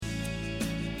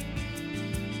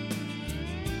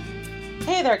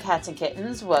Hey there, cats and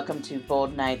kittens. Welcome to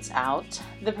Bold Nights Out,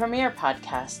 the premier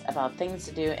podcast about things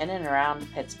to do in and around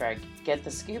Pittsburgh. Get the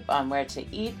scoop on where to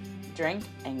eat, drink,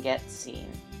 and get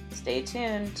seen. Stay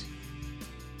tuned.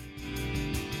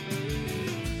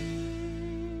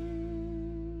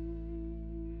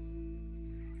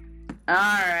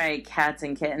 Alright, cats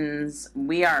and kittens.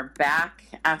 We are back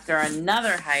after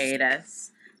another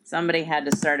hiatus. Somebody had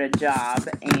to start a job,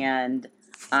 and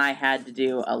I had to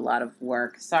do a lot of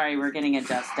work. Sorry, we're getting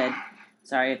adjusted.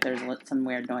 Sorry if there's some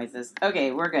weird noises.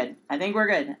 Okay, we're good. I think we're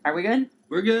good. Are we good?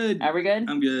 We're good. Are we good?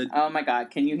 I'm good. Oh my god,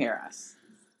 can you hear us?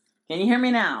 Can you hear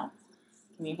me now?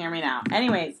 Can you hear me now?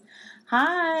 Anyways,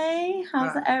 hi.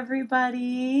 How's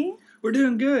everybody? We're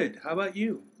doing good. How about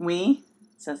you?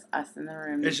 It's just us in the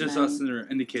room. It's just us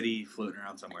and the kitty floating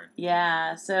around somewhere.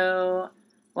 Yeah, so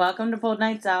welcome to Bold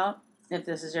Nights Out. If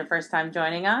this is your first time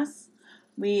joining us,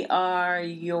 we are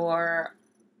your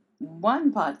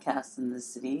one podcast in the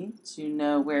city to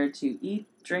know where to eat,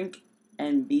 drink,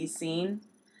 and be seen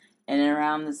in and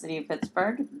around the city of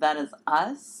Pittsburgh. That is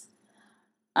us.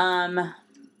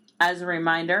 As a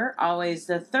reminder, always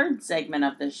the third segment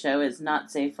of the show is not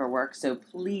safe for work, so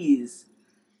please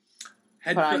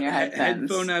put on your headphones.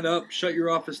 Headphone that up, shut your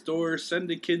office door, send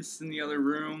the kids in the other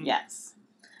room. Yes.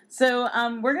 So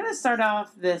we're going to start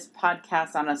off this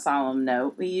podcast on a solemn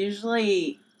note. We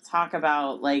usually talk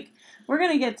about, we're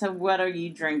going to get to what are you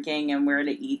drinking and where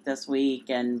to eat this week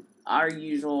and our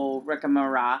usual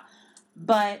rigmarole.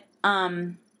 But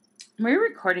we're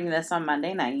recording this on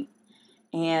Monday night.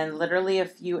 And literally a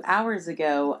few hours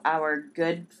ago, our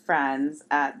good friends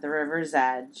at the River's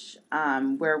Edge,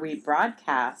 where we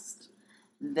broadcast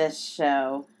this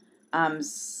show,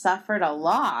 suffered a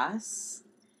loss,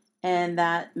 and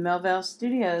that Millvale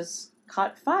Studios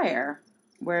caught fire,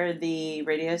 where the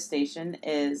radio station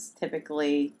is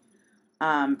typically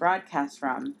broadcast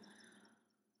from.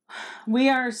 We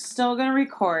are still going to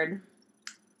record.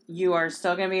 You are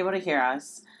still going to be able to hear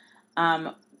us.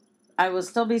 I will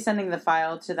still be sending the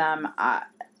file to them.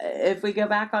 If we go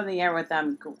back on the air with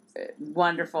them,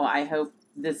 wonderful. I hope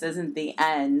this isn't the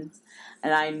end.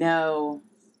 And I know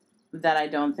that I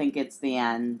don't think it's the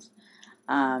end.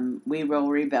 We will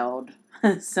rebuild,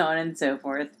 so on and so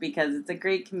forth, because it's a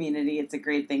great community. It's a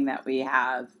great thing that we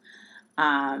have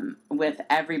with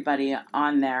everybody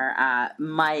on there.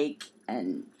 Mike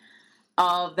and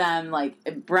all of them, like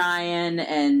Brian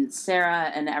and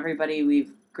Sarah and everybody.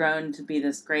 We've grown to be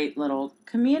this great little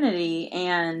community,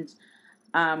 and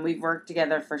we've worked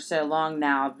together for so long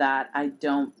now that I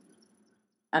don't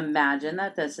imagine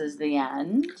that this is the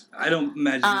end. I don't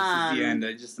imagine this is the end.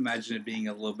 I just imagine it being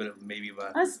a little bit of maybe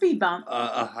a speed bump.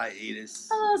 A hiatus.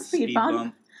 A little speed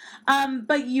bump.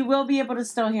 But you will be able to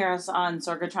still hear us on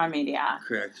Sorgatron Media.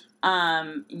 Correct.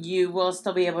 You will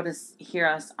still be able to hear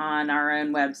us on our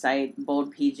own website,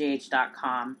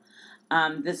 boldpgh.com.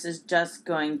 This is just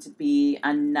going to be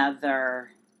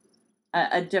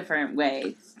a different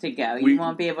way to go. You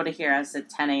won't be able to hear us at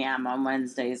 10 a.m. on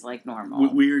Wednesdays like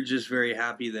normal. We were just very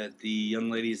happy that the young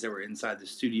ladies that were inside the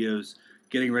studios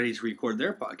getting ready to record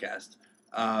their podcast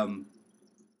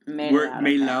made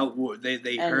it out.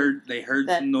 They heard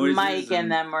some noises. Mike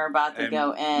and them were about to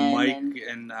go in. Mike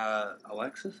and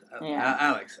Alexis? Yeah.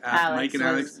 Alex. Mike and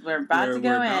Alex were about to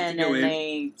go in, and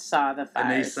they saw the fire.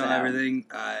 And they saw everything.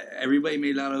 Everybody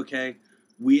made it out okay.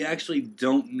 We actually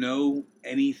don't know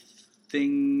anything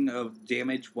of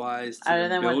damage-wise to other the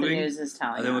than building. What the news is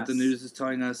telling us. Other than what the news is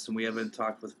telling us, and we haven't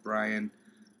talked with Brian,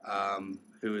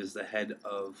 who is the head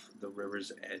of the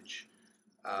River's Edge.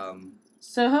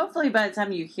 So hopefully by the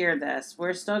time you hear this,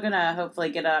 we're still going to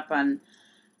hopefully get up on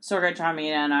Sorgatron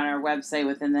Media and on our website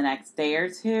within the next day or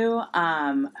two.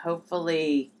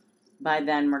 Hopefully by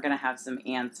then we're going to have some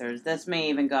answers. This may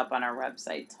even go up on our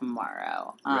website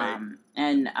tomorrow. Right.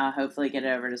 And hopefully get it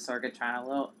over to Sorgatron a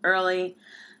little early.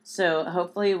 So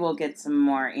hopefully we'll get some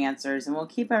more answers, and we'll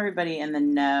keep everybody in the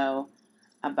know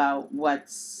about what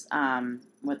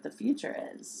the future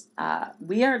is.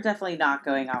 We are definitely not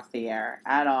going off the air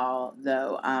at all,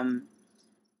 though.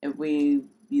 If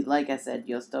like I said,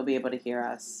 you'll still be able to hear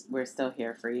us. We're still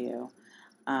here for you.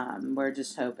 We're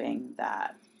just hoping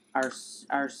that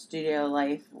our studio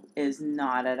life is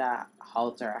not at a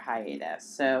halt or a hiatus.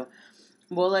 So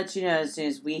we'll let you know as soon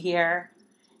as we hear.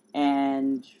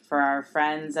 And for our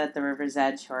friends at the River's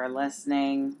Edge who are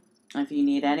listening, If you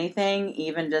need anything,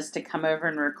 even just to come over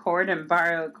and record and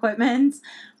borrow equipment,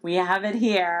 we have it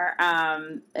here,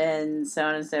 and so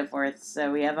on and so forth.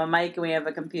 So we have a mic and we have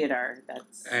a computer.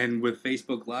 And with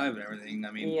Facebook Live and everything,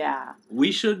 I mean, yeah,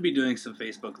 we should be doing some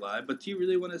Facebook Live. But do you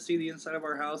really want to see the inside of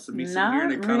our house and me sitting here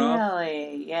in a cutoff? Not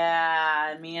really.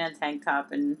 Yeah, me in a tank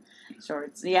top and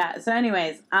shorts. Yeah. So,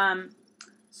 anyways,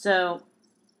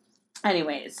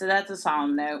 so that's a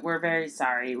solemn note. We're very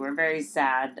sorry. We're very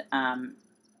sad.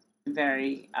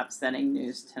 Very upsetting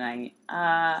news tonight.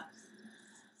 On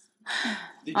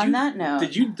that note,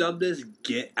 did you dub this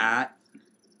 "Get At"?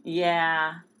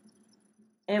 Yeah,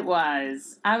 it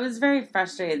was. I was very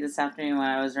frustrated this afternoon when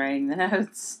I was writing the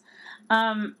notes.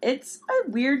 It's a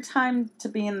weird time to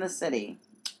be in the city.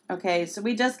 Okay, so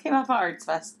we just came off of Arts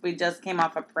Fest. We just came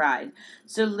off of Pride.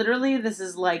 So literally, this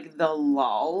is like the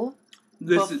lull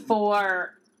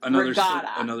before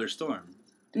Regatta. Another storm.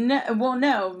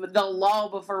 No, the lull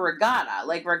before Regatta.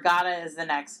 Like, Regatta is the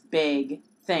next big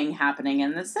thing happening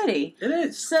in the city. It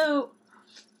is. So,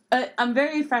 I'm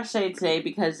very frustrated today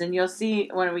because, and you'll see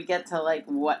when we get to, like,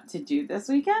 what to do this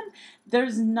weekend,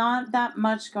 there's not that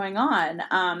much going on.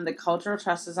 The Cultural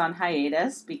Trust is on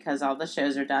hiatus because all the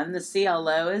shows are done. The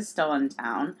CLO is still in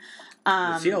town.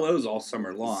 The CLO is all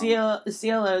summer long. CLO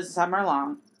is summer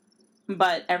long.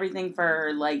 But everything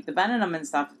for, like, the Benedum and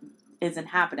stuff isn't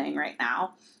happening right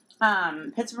now.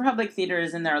 Pittsburgh Public Theater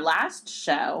is in their last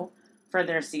show for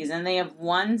their season. They have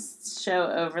one show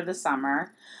over the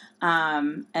summer,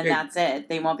 and that's it.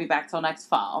 They won't be back till next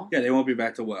fall. Yeah, they won't be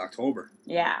back till October.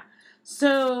 Yeah.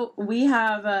 So we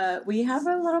have a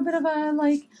little bit of a,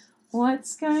 like,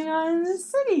 what's going on in the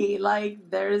city?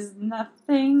 Like, there's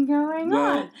nothing going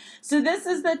on. So this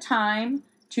is the time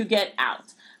to get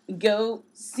out. Go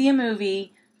see a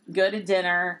movie, go to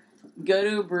dinner, go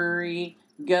to a brewery,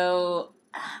 go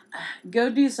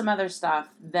do some other stuff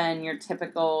than your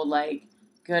typical, like,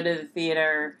 go to the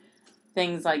theater,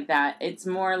 things like that. It's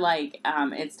more like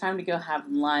it's time to go have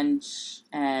lunch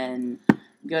and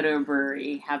go to a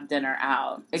brewery, have dinner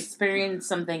out, experience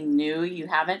something new you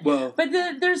haven't. But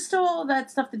there's still all that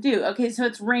stuff to do. Okay, so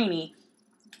it's rainy.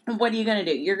 What are you going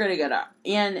to do? You're going to go to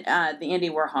the Andy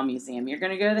Warhol Museum. You're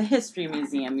going to go to the History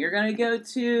Museum. You're going to go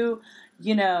to,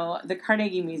 the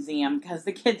Carnegie Museum because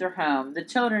the kids are home. The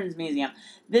Children's Museum.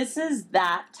 This is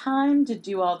that time to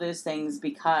do all those things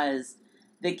because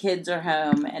the kids are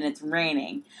home and it's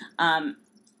raining.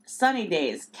 Sunny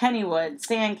days, Kennywood,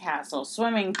 Sandcastle,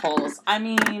 swimming pools. I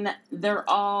mean, they're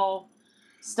all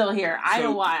still here.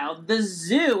 Idlewild, the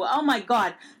zoo. Oh my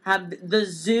God. Have the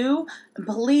zoo.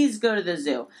 Please go to the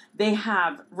zoo. They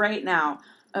have right now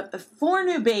 4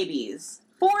 new babies.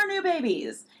 4 new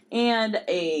babies. And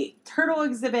a turtle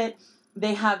exhibit.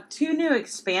 They have 2 new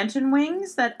expansion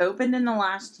wings that opened in the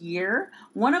last year.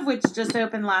 One of which just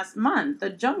opened last month.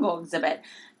 The jungle exhibit.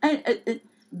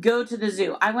 Go to the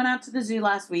zoo. I went out to the zoo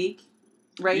last week.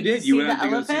 Right? You did. You went out to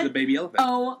go see the baby elephant.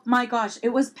 Oh my gosh. It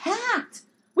was packed.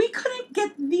 We couldn't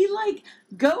get the, like,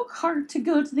 go-kart to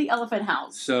go to the elephant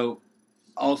house. So,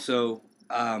 also,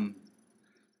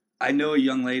 I know a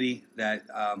young lady that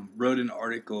wrote an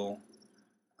article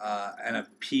and a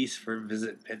piece for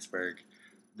Visit Pittsburgh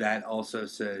that also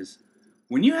says,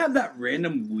 when you have that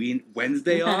random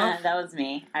Wednesday off... That was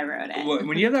me. I wrote it.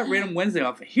 When you have that random Wednesday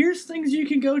off, here's things you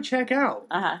can go check out.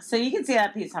 So you can see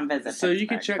that piece on Visit So you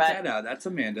can check that out. That's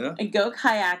Amanda. And go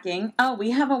kayaking. Oh,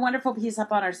 we have a wonderful piece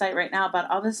up on our site right now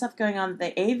about all this stuff going on at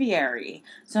the aviary.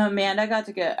 So Amanda got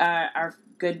to go...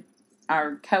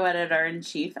 Our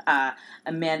co-editor-in-chief,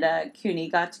 Amanda Cooney,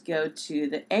 got to go to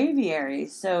the aviary.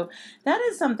 So that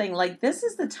is something, like, this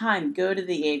is the time. Go to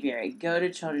the aviary. Go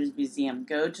to Children's Museum.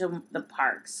 Go to the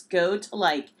parks. Go to,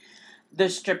 like, the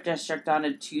Strip District on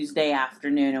a Tuesday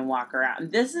afternoon and walk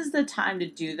around. This is the time to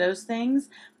do those things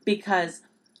because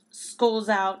school's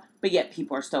out, but yet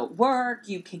people are still at work.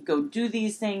 You can go do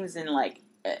these things in, like,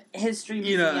 History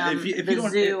Museum, if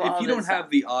you don't have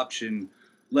the option...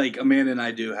 Like Amanda and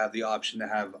I do have the option to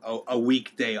have a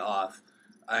weekday off,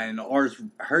 and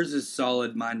hers is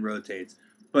solid. Mine rotates,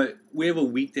 but we have a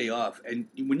weekday off. And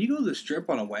when you go to the Strip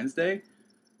on a Wednesday,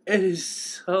 it is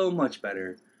so much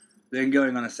better than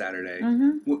going on a Saturday.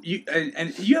 Mm-hmm.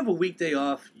 And you have a weekday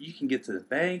off. You can get to the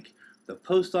bank, the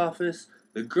post office,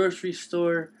 the grocery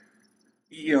store,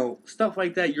 stuff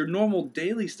like that. Your normal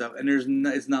daily stuff, and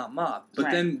it's not mobbed. But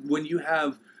then when you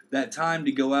have that time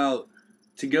to go out.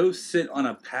 To go sit on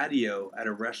a patio at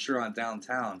a restaurant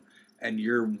downtown and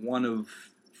you're one of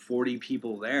 40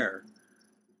 people there,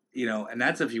 and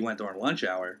that's if you went during lunch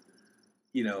hour,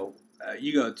 you go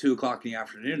at 2 o'clock in the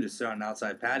afternoon to sit on an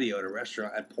outside patio at a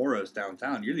restaurant at Poros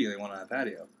downtown. You're the only one on that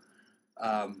patio.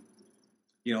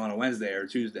 on a Wednesday or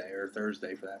Tuesday or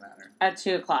Thursday for that matter. At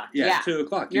 2:00. Yeah,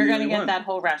 2:00. You're going to get that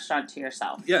whole restaurant to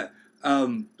yourself. Yeah.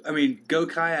 Go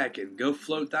kayaking, go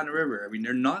float down the river.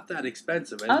 They're not that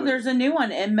expensive. There's a new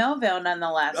one in Millville,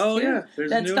 nonetheless. Oh, too. yeah.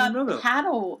 There's a new one in Millville.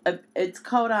 Paddle. It's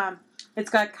called, it's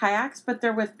got kayaks, but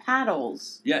they're with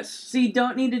paddles. Yes. So you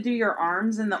don't need to do your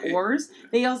arms and the oars.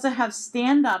 They also have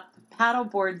stand-up paddle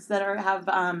boards that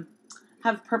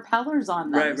have propellers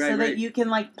on them, that you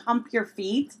can pump your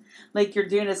feet like you're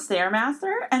doing a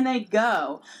Stairmaster, and they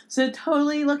go. So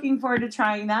totally looking forward to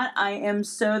trying that.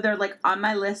 They're on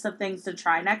my list of things to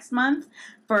try next month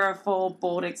for a full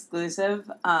Bold exclusive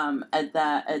at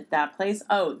that place.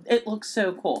 Oh, it looks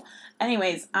so cool.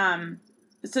 Anyways,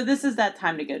 so this is that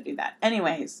time to go do that.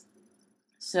 Anyways,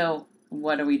 so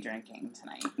what are we drinking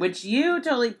tonight? Which you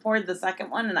totally poured the second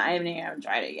one, and I haven't even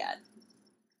tried it yet.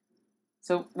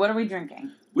 So what are we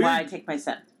drinking? While I take my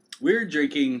sip. We're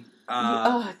drinking...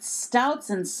 it's stouts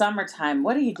in summertime.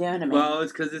 What are you doing to me? Well,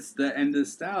 it's because it's the end of the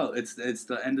stout. It's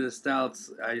the end of the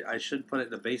stouts. I should put it in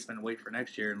the basement and wait for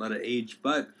next year and let it age,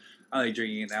 but I like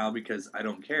drinking it now because I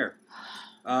don't care.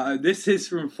 This is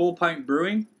from Full Pint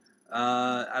Brewing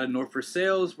out of North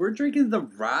Versailles. We're drinking the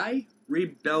Rye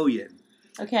Rebellion.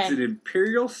 Okay. It's an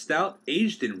imperial stout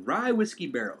aged in rye whiskey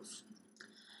barrels.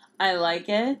 I like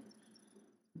it,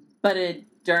 but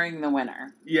during the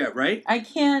winter. Yeah, right? I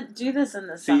can't do this in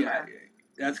the summer.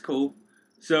 That's cool.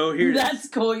 So here. That's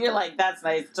cool. You're like, that's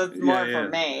nice. Just more for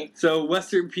me. So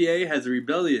Western PA has a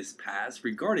rebellious past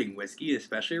regarding whiskey,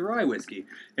 especially rye whiskey.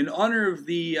 In honor of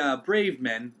the brave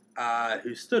men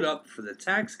who stood up for the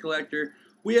tax collector,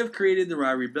 we have created the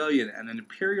Rye Rebellion, an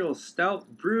imperial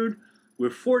stout brewed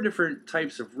with 4 different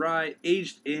types of rye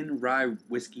aged in rye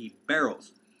whiskey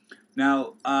barrels.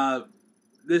 Now,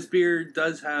 this beer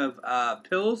does have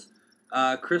Pils,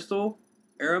 Crystal,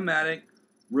 Aromatic,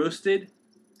 Roasted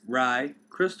Rye,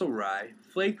 Crystal Rye,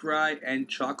 Flaked Rye, and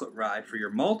Chocolate Rye for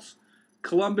your malts.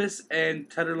 Columbus and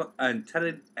I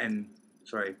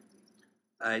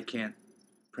can't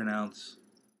pronounce.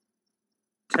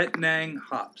 Tettnang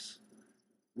hops.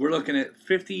 We're looking at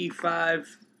 55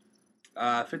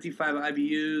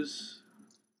 IBUs,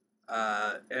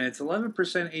 and it's 11%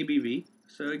 ABV,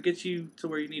 so it gets you to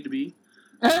where you need to be.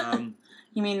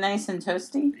 You mean nice and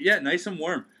toasty? Yeah, nice and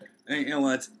warm. And,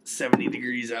 it's 70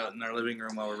 degrees out in our living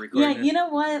room while we're recording. Yeah, you know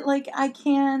what? I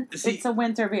can't. See, it's a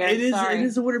winter beer. It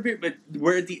is a winter beer, but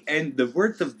we're at the end. We're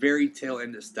at the very tail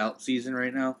end of stout season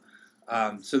right now.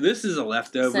 So this is a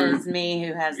leftover. Says me,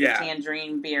 who has the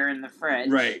tangerine beer in the fridge.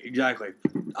 Right, exactly.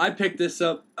 I picked this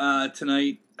up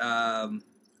tonight. Whole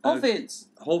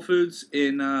Foods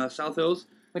in South Hills.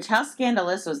 Which, how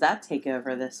scandalous was that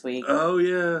takeover this week? Oh,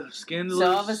 yeah. Scandalous.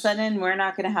 So, all of a sudden, we're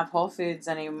not going to have Whole Foods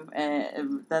anymore.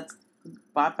 That's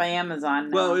bought by Amazon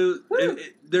now. Well,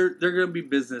 they're going to be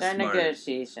business smart. They're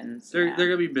negotiations. They're going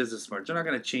to be business smart. They're not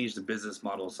going to change the business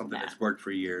model of something that's worked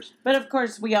for years. But, of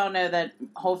course, we all know that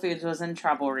Whole Foods was in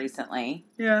trouble recently.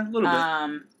 Yeah, a little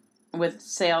bit. With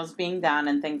sales being down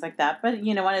and things like that. But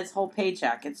you know what? It's whole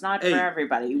paycheck. It's not for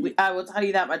everybody. I will tell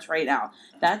you that much right now.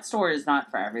 That store is not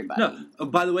for everybody. No.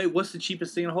 By the way, what's the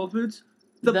cheapest thing in Whole Foods?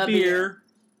 The beer.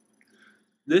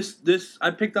 This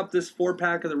I picked up this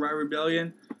 4-pack of the Rye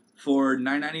Rebellion for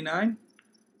 $9.99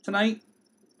 tonight.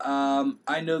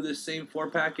 I know this same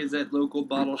 4-pack is at local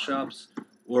bottle shops,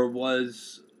 or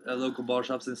was at local bottle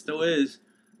shops and still is,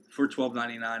 for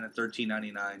 $12.99 and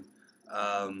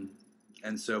 $13.99.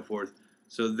 And so forth.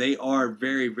 So they are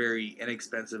very, very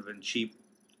inexpensive and cheap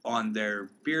on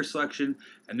their beer selection,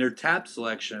 and their tap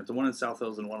selection, the one in South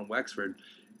Hills and one in Wexford,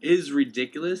 is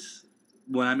ridiculous.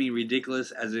 When I mean ridiculous,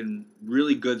 as in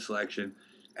really good selection.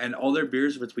 And all their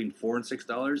beers are between $4 and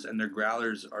 $6, and their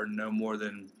growlers are no more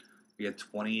than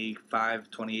 $25,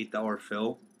 $28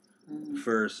 fill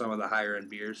for some of the higher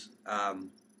end beers.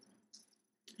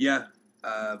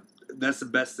 That's the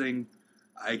best thing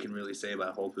I can really say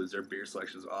about Whole Foods. Their beer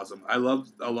selection is awesome. I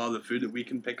love a lot of the food that we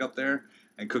can pick up there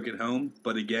and cook at home,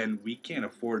 but again, we can't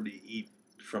afford to eat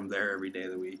from there every day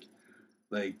of the week,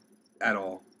 at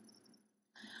all.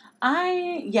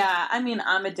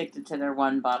 I'm addicted to their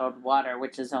one bottled water,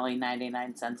 which is only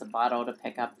 99 cents a bottle to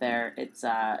pick up there. It's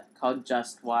called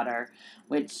Just Water,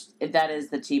 which that is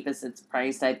the cheapest it's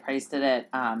priced. I priced it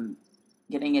at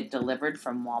getting it delivered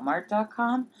from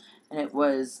Walmart.com. And it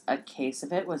was, a case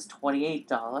of it was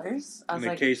 $28. And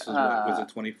the case was what? Was it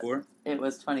 24? It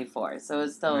was $24. So it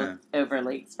was still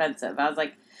overly expensive. I was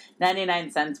like,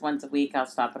 99 cents once a week, I'll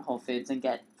stop at Whole Foods and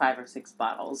get 5 or 6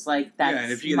 bottles. That's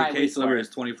and if you get a case delivered,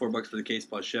 it's $24 for the case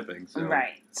plus shipping. So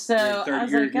right. So you're I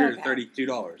was like, you're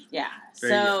 $32. Yeah.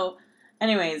 So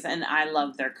Anyways, and I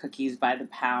love their cookies by the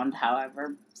pound.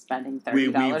 However, spending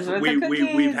 $30 worth of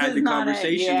cookies we've had the is not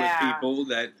conversation with yeah. people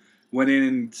that went in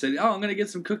and said, "Oh, I'm going to get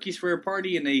some cookies for a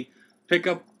party," and they pick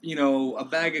up, a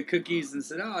bag of cookies and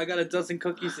said, "Oh, I got a dozen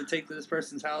cookies to take to this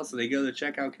person's house." And they go to the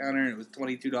checkout counter and it was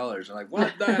 $22. They're like,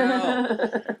 "What the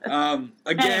hell?"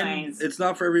 Again, Anyways. it's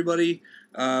not for everybody.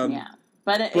 Yeah.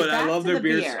 But I love their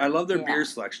beers. beer. I love their Yeah. beer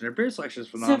selection. Their beer selection is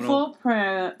phenomenal.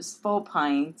 So full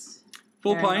pint.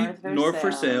 Full pint, North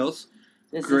for Sales.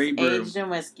 This Great is brew. aged in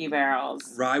whiskey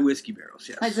barrels. Rye whiskey barrels,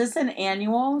 yes. Is this an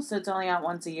annual? So it's only out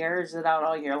once a year, or is it out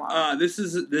all year long? This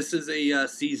is a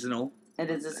seasonal.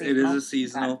 It is a seasonal. It is a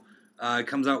seasonal. Okay. It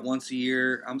comes out once a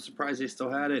year. I'm surprised they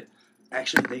still had it.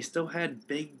 Actually, they still had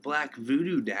Big Black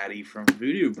Voodoo Daddy from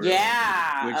Voodoo Brew.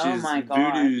 Yeah. Which is my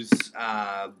God. Voodoo's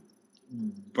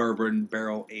bourbon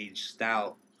barrel aged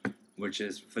stout, which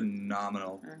is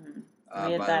phenomenal. Mm-hmm.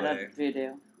 We had that at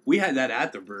Voodoo. We had that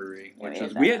at the brewery.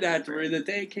 We had that at the brewery the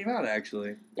day it came out,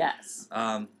 actually. Yes.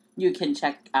 You can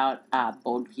check out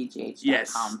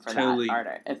boldpgh.com for totally.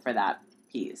 For that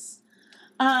piece.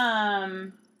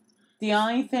 The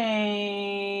only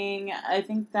thing, I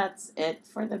think that's it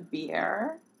for the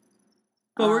beer.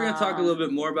 But we're going to talk a little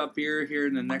bit more about beer here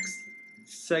in the next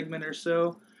segment or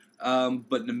so.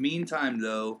 But in the meantime,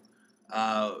 though,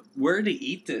 where to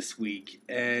eat this week.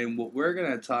 And what we're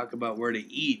going to talk about where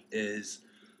to eat is,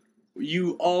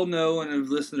 you all know and have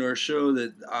listened to our show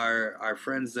that our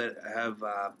friends that have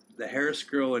the Harris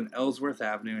Grill in Ellsworth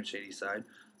Avenue in Shadyside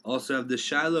also have the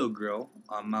Shiloh Grill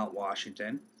on Mount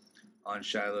Washington on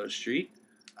Shiloh Street.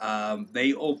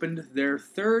 They opened their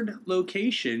third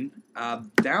location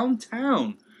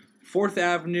downtown, 4th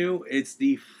Avenue. It's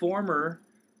the former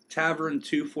Tavern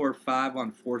 245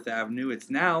 on 4th Avenue. It's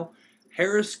now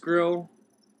Harris Grill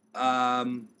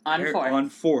on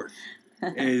 4th.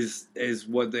 is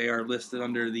what they are listed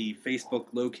under the Facebook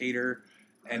locator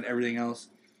and everything else.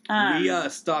 We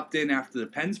stopped in after the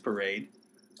Pens Parade.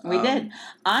 We did.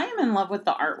 I am in love with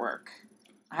the artwork.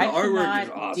 I artwork is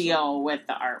cannot awesome. deal with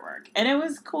the artwork. And it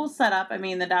was cool setup. I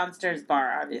mean, the downstairs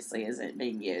bar obviously isn't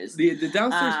being used. The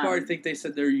downstairs bar, I think they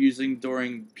said they're using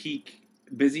during peak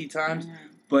busy times. Mm-hmm.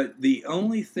 But the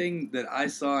only thing that I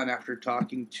saw, and after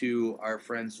talking to our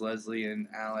friends Leslie and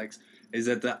Alex, is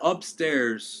that the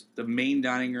upstairs, the main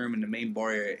dining room and the main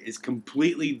bar area is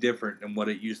completely different than what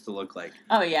it used to look like.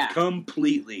 Oh, yeah.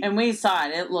 Completely. And we saw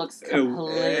it. It looks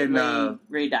completely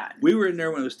redone. We were in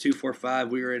there when it was 245.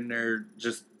 We were in there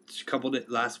just a couple days,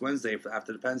 last Wednesday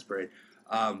after the Pens Parade.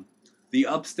 The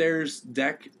upstairs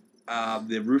deck,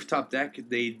 the rooftop deck,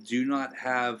 they do not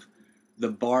have the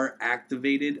bar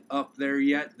activated up there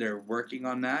yet. They're working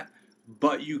on that.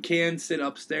 But you can sit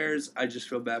upstairs. I just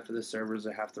feel bad for the servers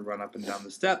that have to run up and down the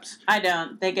steps. I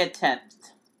don't. They get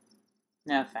tipped.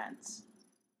 No offense.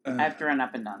 I have to run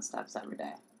up and down steps every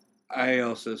day. I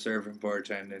also serve and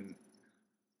bartend, and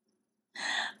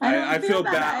I feel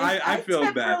bad. I feel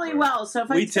tip bad. Really well. So if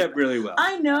we tip really well.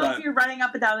 I know if you're running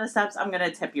up and down the steps, I'm going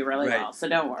to tip you really well. So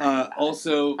don't worry.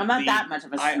 Also, I'm not that much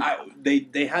of a snob.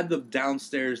 They had the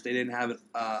downstairs. They didn't have it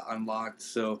unlocked,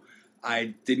 so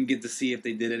I didn't get to see if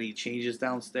they did any changes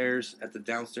downstairs at the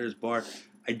downstairs bar.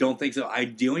 I don't think so.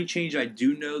 The only change I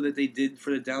do know that they did for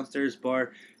the downstairs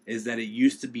bar is that it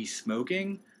used to be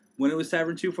smoking when it was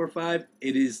Tavern 245.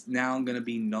 It is now going to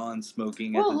be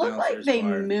non-smoking at the downstairs bar. Well, it looked like they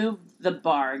moved the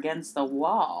bar against the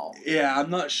wall. Yeah,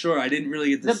 I'm not sure. I didn't really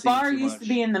get to see the bar used to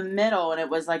be in the middle, and it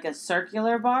was like a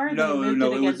circular bar. And no,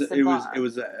 it was an L.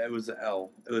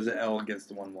 It was an L against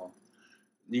the one wall.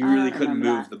 You really couldn't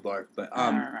move the bar, but I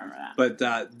don't remember that. But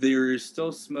there is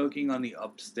still smoking on the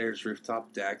upstairs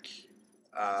rooftop deck.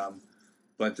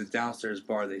 But the downstairs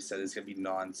bar, they said, is going to be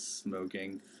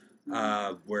non-smoking,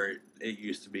 where it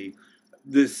used to be.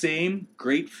 The same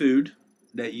great food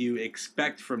that you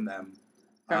expect from them.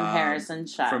 From Harris and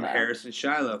Shiloh. From Harris and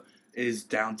Shiloh is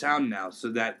downtown now. So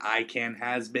that I Can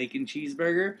Has Bacon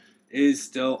Cheeseburger is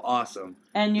still awesome.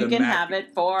 And you can have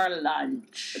it for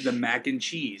lunch. The mac and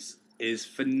cheese is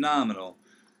phenomenal.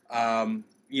 The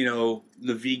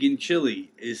vegan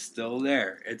chili is still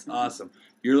there. It's awesome.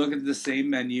 You're looking at the same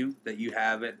menu that you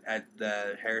have it at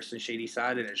the Harrison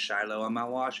Shadyside and at Shiloh on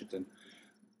Mount Washington.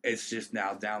 It's just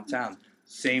now downtown.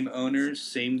 Same owners,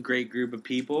 same great group of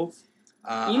people.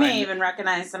 You may even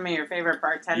recognize some of your favorite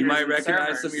bartenders. You might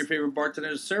recognize some of your favorite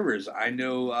bartenders and servers. I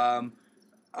know a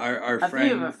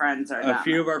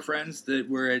few of our friends that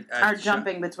were at are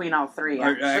jumping between all three.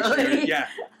 Actually, yeah,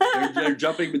 they're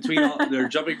jumping between all.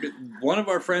 One of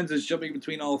our friends is jumping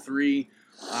between all three.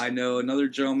 I know another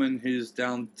gentleman who's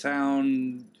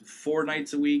downtown 4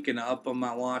 nights a week and up on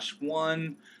Mount Wash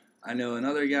 1. I know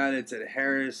another guy that's at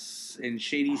Harris in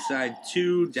Shady Side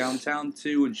 2, Downtown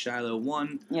 2, and Shiloh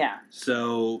 1. Yeah.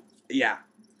 So, yeah.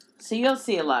 So you'll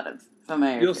see a lot of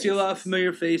familiar You'll faces. see a lot of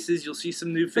familiar faces. You'll see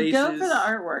some new faces. But go for the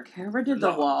artwork. Whoever did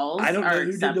the walls I don't know who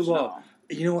exceptional. did the wall.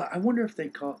 You know what? I wonder if they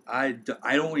call... I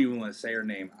don't even want to say her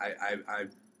name. I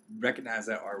recognize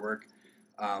that artwork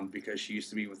because she used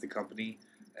to be with the company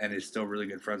and is still really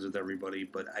good friends with everybody,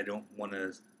 but I don't want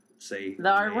to say the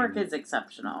artwork is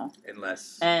exceptional.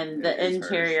 Unless... And the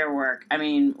interior work. I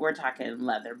mean, we're talking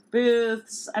leather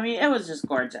booths. I mean, it was just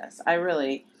gorgeous.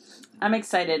 I'm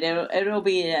excited. It'll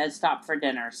be a stop for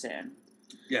dinner soon.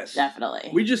 Yes.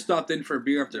 Definitely. We just stopped in for a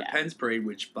beer after the Penn's Parade,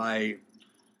 which by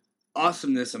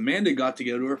awesomeness, Amanda got to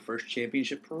go to her first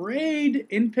championship parade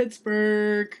in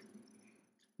Pittsburgh.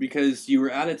 Because you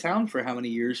were out of town for how many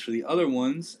years for the other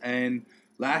ones, and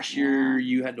last year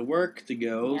you had to work to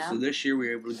go, so this year we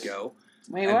were able to go.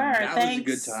 We were. That was a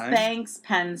good time. Thanks,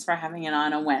 Penn's, for having it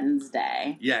on a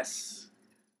Wednesday. Yes.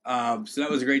 So that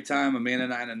was a great time. Amanda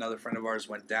and I and another friend of ours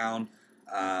went down,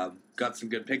 got some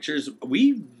good pictures.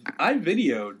 I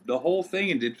videoed the whole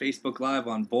thing and did Facebook Live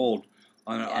on Bold,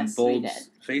 on Bold's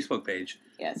Facebook page.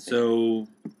 Yes. So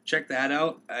check that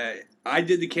out. I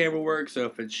did the camera work, so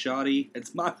if it's shoddy,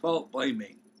 it's my fault. Blame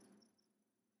me.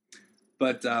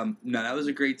 But no, that was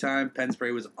a great time. Penn's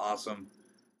Parade was awesome.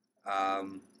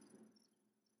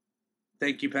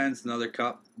 Thank you, Penn's. Another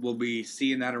cup. We'll be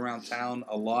seeing that around town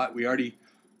a lot. We already,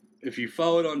 if you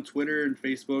follow it on Twitter and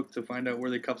Facebook to find out where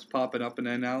the cup's popping up and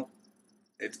then out,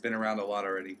 it's been around a lot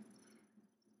already.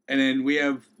 And then we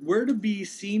have where to be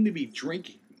seen to be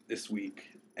drinking this week.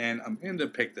 And I'm going to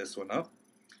pick this one up.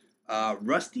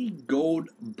 Rusty Gold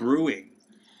Brewing.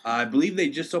 I believe they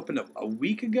just opened up a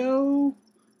week ago,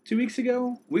 2 weeks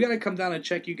ago. We got to come down and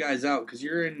check you guys out because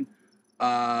you're in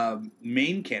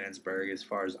Main Cannonsburg, as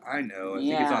far as I know. I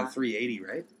think it's on 380,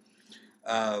 right?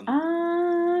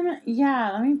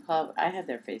 Yeah. Let me pull up. I had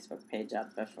their Facebook page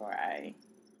up before I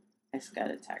just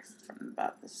got a text from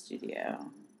about the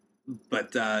studio.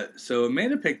 But, so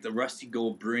Amanda picked the Rusty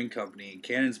Gold Brewing Company in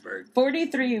Cannonsburg.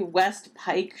 43 West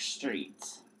Pike Street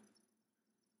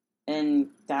in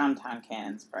downtown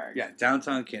Cannonsburg. Yeah,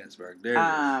 downtown Cannonsburg. There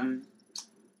it is.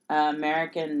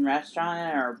 American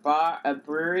restaurant or bar, a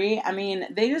brewery. I mean,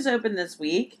 they just opened this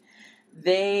week.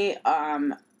 They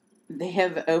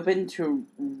have opened to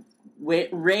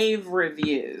rave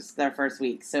reviews their first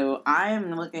week. So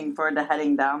I'm looking forward to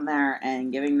heading down there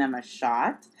and giving them a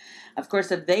shot. Of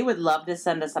course, if they would love to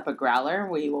send us up a growler,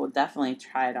 we will definitely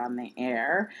try it on the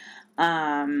air.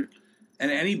 And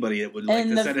anybody that would like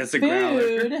to send us a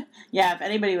growler. Yeah, if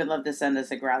anybody would love to send us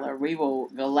a growler, we will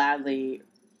gladly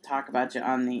talk about you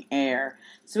on the air.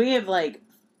 So we have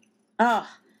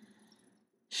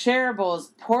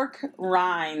shareables, pork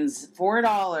rinds,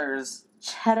 $4,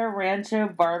 cheddar rancho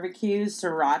barbecue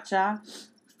sriracha,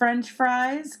 French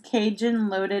fries, Cajun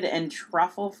loaded and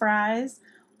truffle fries,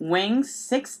 wings,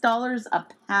 $6 a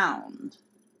pound.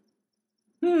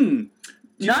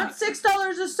 Not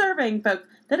 $6 a serving, folks.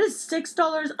 That is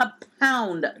 $6 a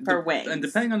pound for wings. And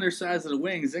depending on their size of the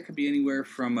wings, that could be anywhere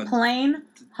from a plain,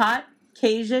 hot,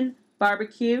 Cajun,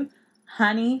 barbecue,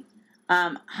 honey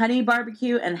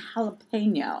barbecue, and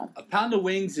jalapeno. A pound of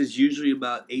wings is usually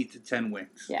about 8 to 10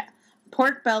 wings. Yeah.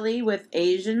 Pork belly with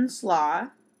Asian slaw.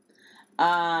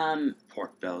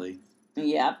 Pork belly.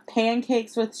 Yeah.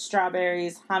 Pancakes with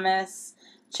strawberries, hummus,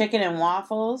 chicken and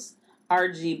waffles.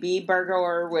 RGB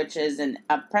burger, which is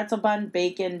a pretzel bun,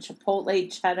 bacon, chipotle,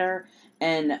 cheddar,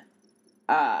 and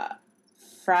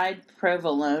fried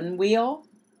provolone wheel.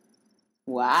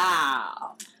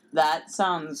 Wow. That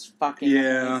sounds fucking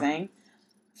amazing.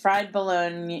 Fried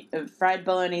bologna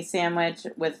sandwich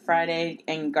with fried egg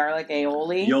and garlic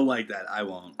aioli. You'll like that. I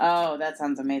won't. Oh, that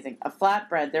sounds amazing. A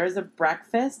flatbread. There is a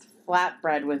breakfast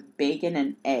flatbread with bacon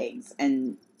and eggs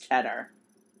and cheddar.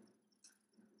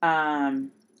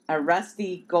 A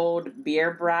Rusty Gold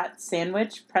beer brat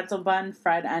sandwich, pretzel bun,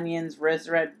 fried onions, roast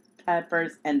red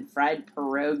peppers, and fried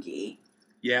pierogi.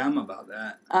 Yeah, I'm about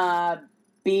that.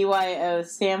 BYO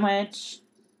sandwich,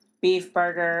 beef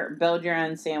burger, build your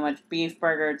own sandwich, beef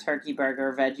burger, turkey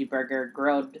burger, veggie burger,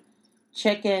 grilled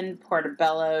chicken,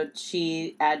 portobello,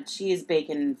 cheese, add cheese,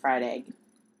 bacon, and fried egg.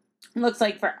 Looks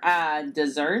like for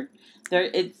dessert,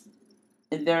 they're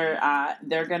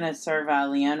gonna serve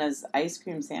Leona's ice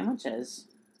cream sandwiches.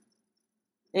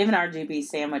 They have an RGB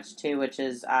sandwich too, which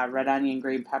is red onion,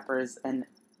 green peppers, and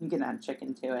you can add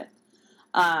chicken to it.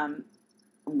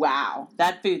 Wow,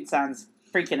 that food sounds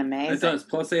freaking amazing. It does.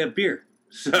 Plus, they have beer.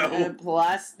 So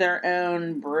plus their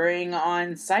own brewing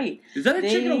on site. Is that a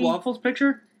chicken and waffles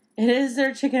picture? It is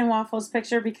their chicken and waffles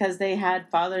picture because they had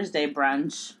Father's Day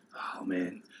brunch. Oh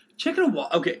man, chicken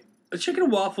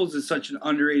and waffles is such an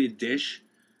underrated dish,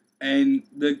 and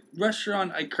the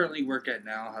restaurant I currently work at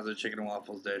now has a chicken and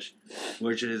waffles dish,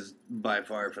 which is by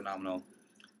far phenomenal.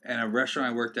 And a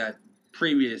restaurant I worked at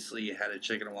previously had a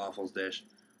chicken and waffles dish,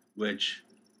 which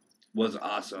was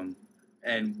awesome.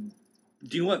 And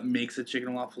do you know what makes a chicken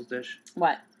and waffles dish?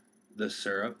 What? The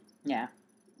syrup. Yeah,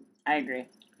 I agree.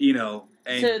 You know,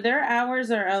 so their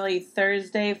hours are only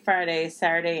Thursday, Friday,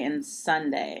 Saturday, and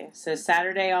Sunday. So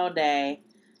Saturday all day,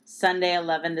 Sunday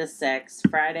 11 to 6,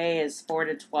 Friday is 4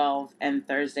 to 12, and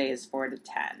Thursday is 4 to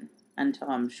 10 until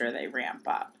I'm sure they ramp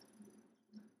up.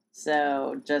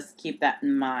 So just keep that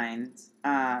in mind.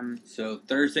 So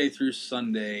Thursday through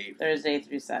Sunday. Thursday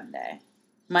through Sunday.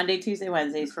 Monday, Tuesday,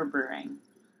 Wednesdays for brewing.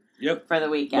 Yep. For the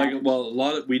weekend. We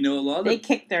know a lot of they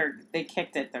kicked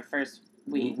it their first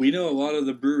week. We know a lot of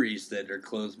the breweries that are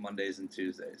closed Mondays and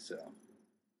Tuesdays, so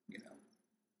you know.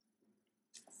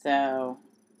 So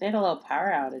they had a little power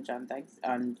outage on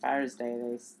Father's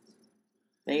Day.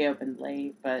 They opened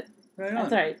late, but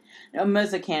that's all right. No,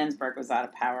 most of Canonsburg was out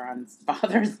of power on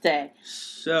Father's Day.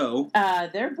 So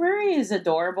their brewery is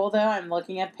adorable, though. I'm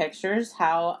looking at pictures.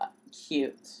 How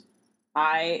cute!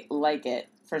 I like it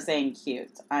for saying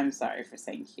cute. I'm sorry for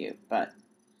saying cute, but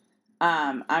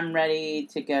I'm ready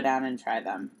to go down and try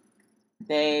them.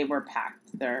 They were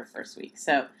packed their first week.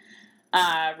 So,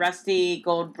 Rusty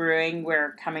Gold Brewing,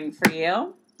 we're coming for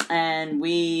you. And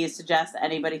we suggest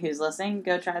anybody who's listening,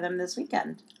 go try them this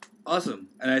weekend. Awesome.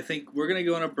 And I think we're going to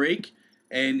go on a break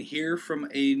and hear from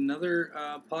another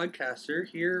podcaster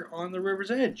here on the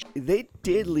River's Edge. They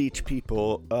did leech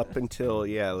people up until,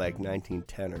 like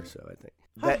 1910 or so, I think.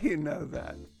 How do you know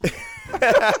that?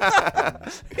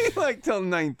 Like till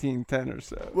 1910 or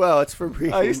so. Well, it's for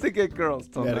reading. I used to get girls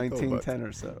till 1910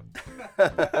 books. or so.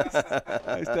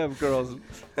 I used to have girls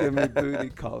give me booty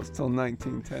calls till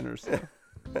 1910 or so.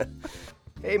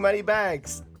 Hey,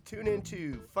 Moneybags. Tune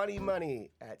into Funny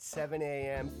Money at 7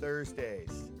 a.m.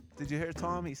 Thursdays. Did you hear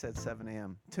Tom? He said 7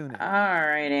 a.m. Tune in. All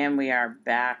right, and we are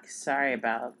back. Sorry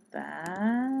about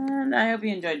that. I hope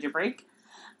you enjoyed your break.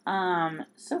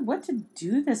 So what to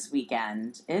do this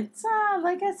weekend? It's,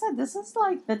 like I said, this is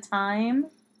like the time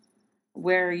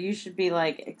where you should be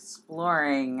like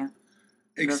exploring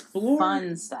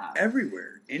fun stuff.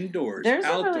 Everywhere. Indoors, There's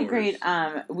outdoors. a really great,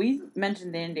 we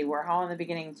mentioned the Andy Warhol in the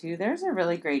beginning too. There's a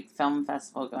really great film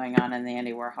festival going on in the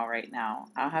Andy Warhol right now.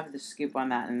 I'll have the scoop on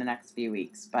that in the next few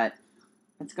weeks, but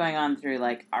it's going on through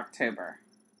like October.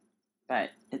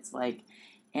 But it's like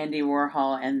Andy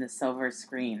Warhol and the Silver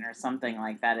Screen or something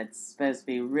like that. It's supposed to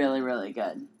be really, really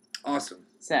good. Awesome.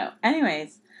 So,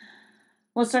 anyways,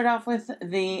 we'll start off with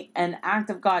An Act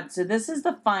of God. So this is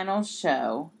the final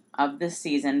show of the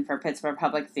season for Pittsburgh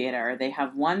Public Theater. They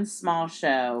have one small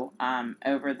show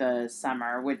over the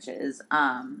summer, which is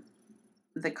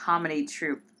the comedy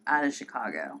troupe out of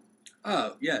Chicago.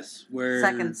 Oh, yes.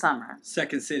 Second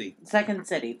City.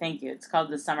 Thank you. It's called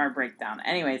the Summer Breakdown.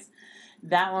 Anyways,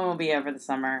 that one will be over the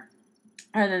summer.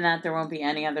 Other than that, there won't be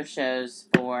any other shows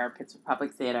for Pittsburgh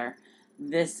Public Theater.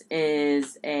 This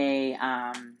is the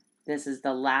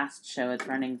last show. It's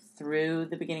running through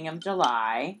the beginning of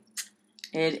July.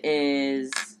 It is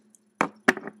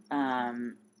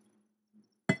An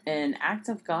Act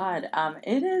of God.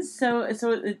 It is so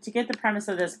to get the premise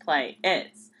of this play,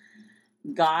 it's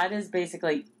God is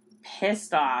basically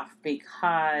pissed off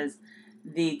because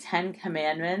the 10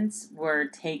 Commandments were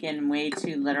taken way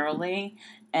too literally,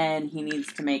 and he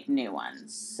needs to make new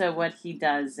ones. So what he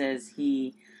does is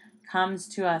he comes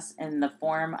to us in the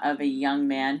form of a young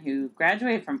man who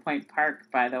graduated from Point Park,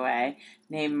 by the way,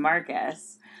 named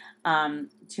Marcus,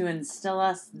 to instill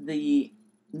us the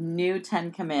new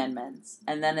 10 Commandments.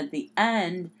 And then at the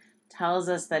end, tells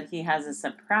us that he has a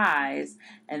surprise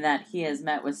and that he has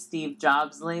met with Steve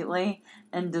Jobs lately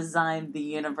and designed the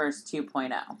Universe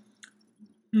 2.0.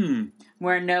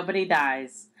 Where nobody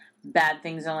dies, bad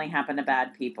things only happen to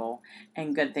bad people,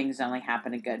 and good things only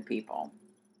happen to good people.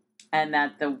 And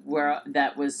that the world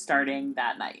that was starting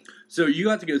that night. So you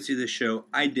got to go see this show.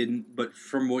 I didn't, but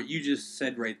from what you just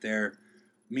said right there,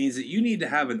 means that you need to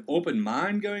have an open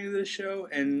mind going to this show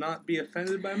and not be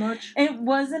offended by much? It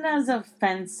wasn't as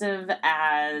offensive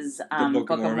as Book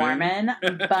of Mormon,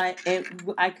 but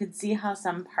I could see how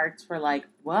some parts were like,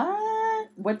 what?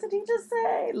 What did he just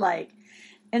say? Like,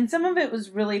 and some of it was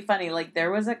really funny. Like,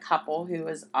 there was a couple who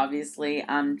was obviously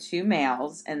two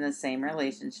males in the same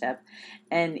relationship,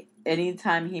 and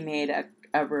anytime he made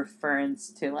a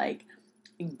reference to, like,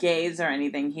 gays or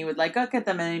anything, he would, like, look at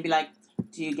them and he'd be like,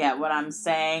 Do you get what I'm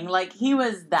saying? Like, he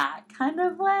was that kind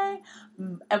of way.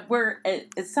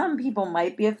 Some people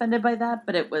might be offended by that,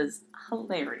 but it was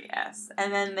hilarious.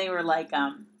 And then they were like,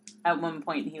 at one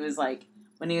point he was like,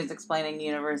 when he was explaining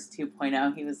Universe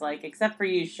 2.0, he was like, except for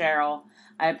you, Cheryl,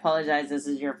 I apologize, this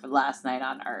is your last night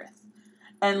on Earth.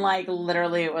 And, like,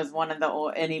 literally it was one of the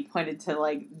old, and he pointed to,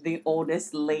 like, the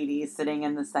oldest lady sitting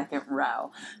in the second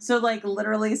row. So, like,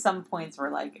 literally some points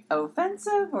were, like,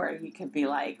 offensive, or you could be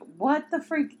like, what the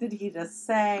freak did he just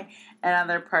say? And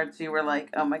other parts you were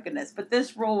like, oh my goodness. But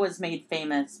this role was made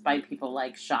famous by people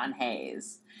like Sean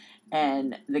Hayes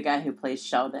and the guy who plays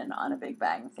Sheldon on A Big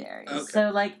Bang Theory. Okay.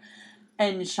 So, like,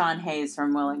 and Sean Hayes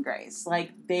from Will and Grace.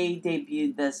 Like, they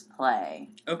debuted this play.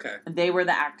 Okay. They were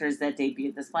the actors that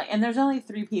debuted this play. And there's only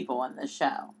 3 people in this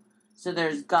show. So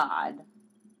there's God,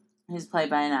 who's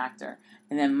played by an actor,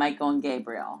 and then Michael and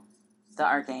Gabriel, the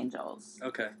archangels.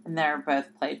 Okay. And they're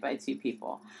both played by 2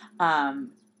 people.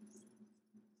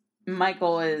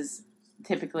 Michael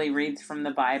typically reads from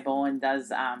the Bible and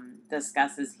does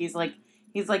discusses. He's like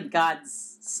God's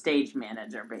stage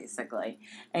manager, basically.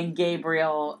 And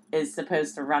Gabriel is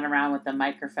supposed to run around with the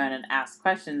microphone and ask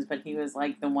questions, but he was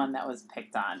like the one that was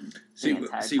picked on the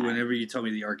entire time. Whenever you tell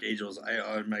me the Archangels, I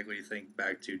automatically think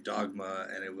back to Dogma,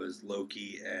 and it was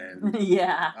Loki and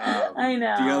yeah, I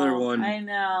know. the other one. I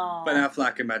know. Ben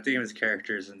Affleck and Matt Damon's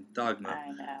characters in Dogma.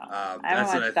 I know. I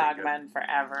That's haven't what watched Dogma in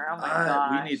forever. Oh my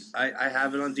gosh. I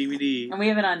have it on DVD. And we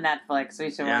have it on Netflix.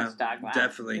 We should watch Dogma.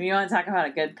 Definitely. If you want to talk about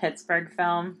a good Pittsburgh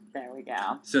film, there we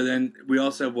go. So then we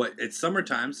also have it's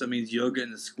summertime, so that means yoga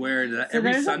in the square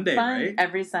every Sunday, right?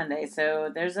 Every Sunday.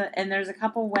 So there's a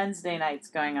couple Wednesday nights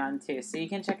going on too. So you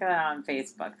can check it out on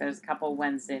Facebook. There's a couple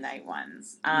Wednesday night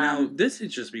ones. Now this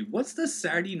interests me. What's the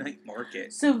Saturday night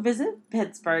market? So visit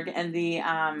Pittsburgh, and the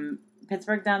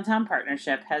Pittsburgh Downtown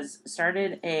Partnership has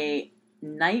started a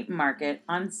night market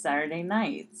on Saturday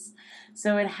nights.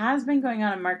 So it has been going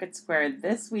on at Market Square.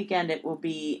 This weekend it will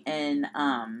be in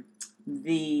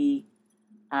the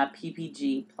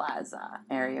PPG Plaza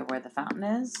area where the fountain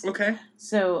is. Okay.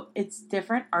 So it's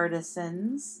different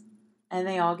artisans, and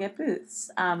they all get booths.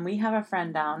 We have a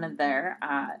friend down there,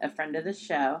 a friend of the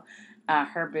show.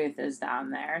 Her booth is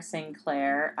down there.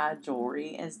 Sinclair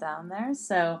Jewelry is down there.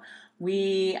 So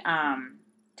we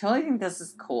totally think this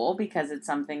is cool because it's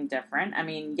something different. I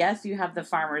mean, yes, you have the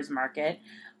farmers market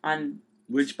on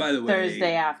which, by the way,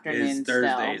 Thursday afternoon is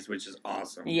Thursdays, which is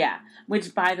awesome. Yeah,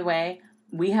 which, by the way,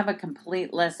 we have a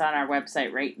complete list on our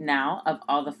website right now of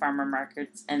all the farmer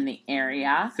markets in the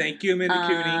area. Thank you, Amanda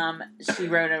Cooney. She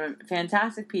wrote a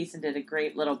fantastic piece and did a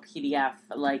great little PDF,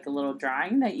 like a little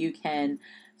drawing that you can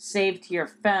save to your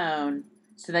phone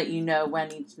so that you know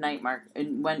when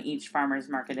each farmer's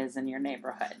market is in your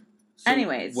neighborhood. So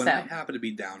Anyways, when I happen to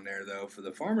be down there, though, for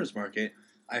the farmer's market,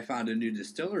 I found a new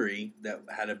distillery that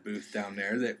had a booth down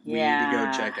there that we need to go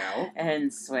check out.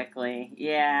 In Swickley,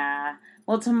 yeah.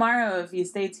 Well, tomorrow, if you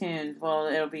stay tuned, well,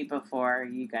 it'll be before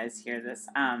you guys hear this.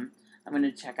 I'm going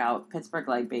to check out Pittsburgh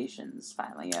Libations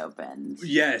finally opened.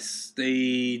 Yes,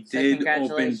 they did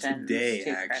open today,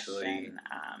 actually.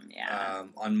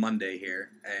 On Monday here.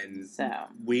 And so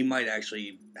we might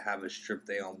actually have a strip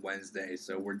day on Wednesday.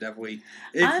 So we're definitely,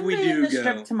 I'm doing the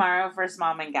strip tomorrow for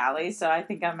Small Man Galley, so I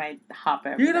think I might hop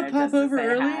over. You're going to pop over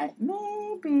early? Hi.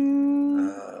 Maybe.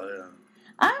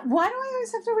 Why do I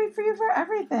always have to wait for you for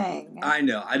everything? I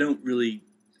know.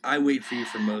 I wait for you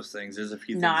for most things. There's a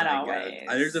few things Not always.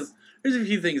 There's a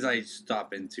few things I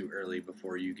stop into early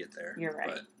before you get there. You're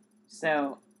right.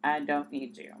 So I don't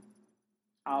need you.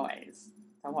 Always.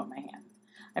 Don't hold my hand.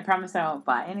 I promise I won't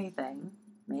buy anything.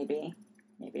 Maybe.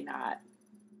 Maybe not.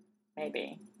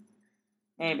 Maybe.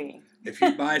 If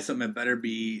you buy something, it better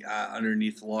be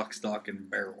underneath Lock, Stock, and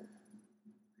Barrel.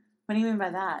 What do you mean by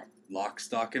that? Lock,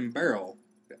 Stock, and Barrel.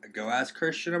 Go ask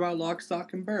Christian about Lock,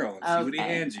 Stock, and Barrel and see what he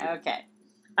hands you. Okay.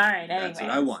 All right, anyways. That's what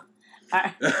I want.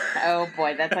 Oh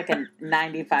boy, that's like a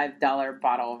 $95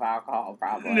 bottle of alcohol,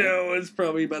 probably. No, it's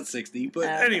probably about $60. But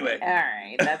anyway, all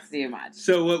right, that's too much.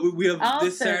 So what we have also,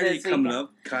 this Saturday coming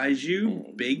up,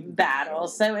 Kaiju Big Battle.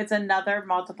 So it's another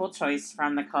multiple choice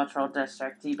from the Cultural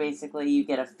District. You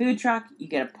get a food truck, you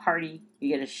get a party,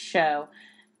 you get a show,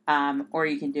 or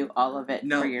you can do all of it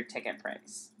for your ticket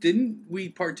price. Didn't we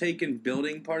partake in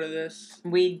building part of this?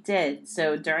 We did.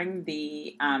 So during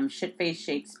the Shitface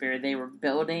Shakespeare, they were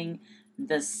building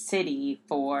the city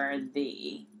for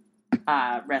the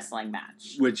wrestling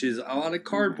match, which is a lot of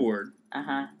cardboard.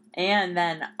 And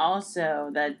then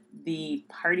also the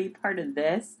party part of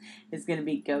this is going to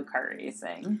be go-kart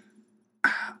racing.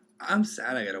 I'm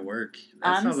sad I gotta work.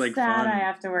 That I'm sounds like sad fun. I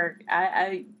have to work.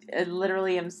 I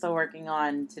literally am still working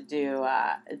on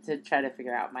to try to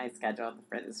figure out my schedule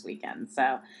for this weekend.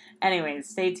 So, anyways,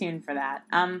 stay tuned for that.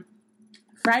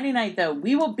 Friday night though,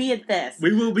 we will be at this.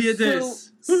 We will be at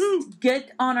this. Woohoo!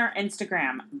 Get on our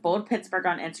Instagram, Bold Pittsburgh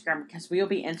on Instagram, because we will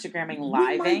be Instagramming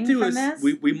living from this.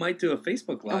 We might do a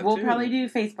Facebook Live, We'll too. probably do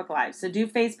Facebook Live. So do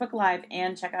Facebook Live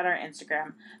and check out our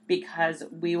Instagram, because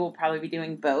we will probably be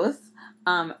doing both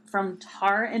from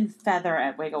Tar and Feather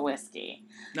at Wiggle Whiskey.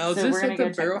 Now, is So this we're gonna at go the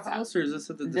check Barrel this out. House or is this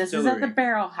at the This distillery? is at the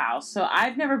Barrel House. So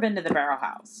I've never been to the Barrel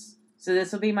House. So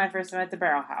this will be my first time at the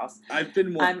Barrel House. I've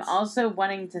been once. I'm also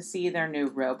wanting to see their new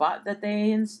robot that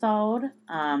they installed,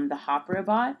 the Hop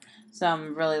robot. So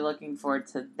I'm really looking forward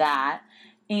to that.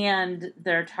 And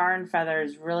their Tar and Feather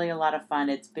is really a lot of fun.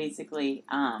 It's basically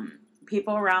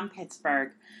people around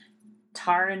Pittsburgh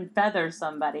tar and feather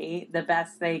somebody the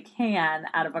best they can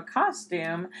out of a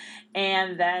costume,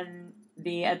 and then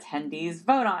the attendees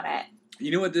vote on it.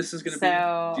 You know what this is going to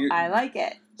So be? I like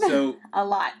it. So a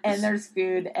lot. And there's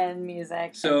food and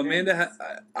music. So and Amanda,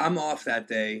 I'm off that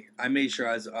day. I made sure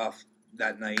I was off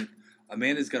that night.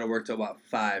 Amanda's got to work till about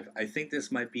 5. I think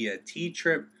this might be a tea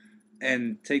trip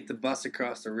and take the bus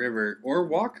across the river or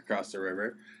walk across the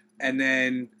river. And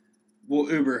then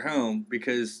we'll Uber home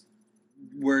because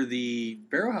where the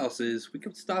Barrel House is, we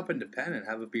could stop in Penn and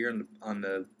have a beer on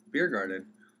the beer garden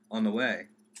on the way.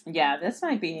 Yeah, this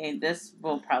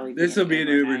will probably be This will be an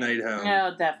Uber night home.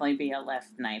 It'll definitely be a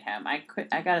Lyft night home. I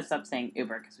gotta stop saying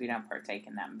Uber because we don't partake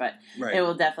in them, but Right. it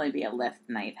will definitely be a Lyft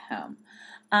night home.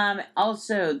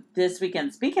 Also, this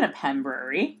weekend, speaking of Penn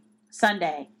Brewery,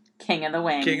 Sunday, King of the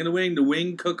Wing. King of the Wing, the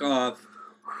Wing Cook-Off.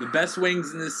 The best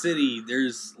wings in the city.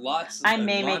 There's lots. I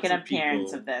may make an of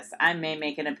appearance people. of this. I may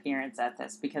make an appearance at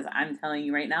this because I'm telling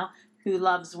you right now, who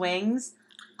loves wings?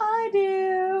 I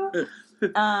do. Who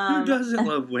doesn't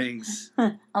love wings?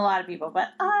 A lot of people,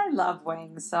 but I love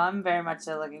wings, so I'm very much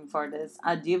so looking forward to this.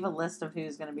 Do you have a list of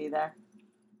who's going to be there?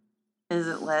 Is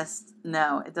it list?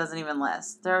 No, it doesn't even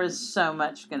list. There is so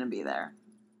much going to be there.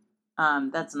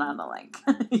 That's not a link.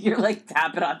 You're like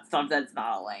tapping on stuff that's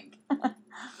not a link.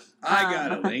 I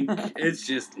got a link. It's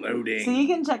just loading. So you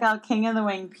can check out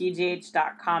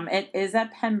kingofthewingpgh.com. It is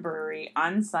at Penn Brewery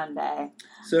on Sunday.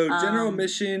 So general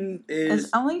admission is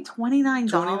It's only $29.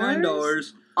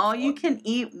 $29. All you can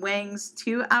eat wings,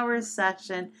 2-hour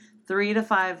session, 3 to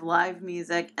 5 live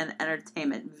music and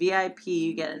entertainment. VIP,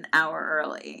 you get an hour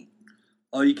early.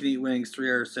 All you can eat wings,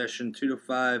 3-hour session, 2 to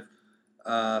 5.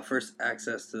 First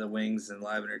access to the wings and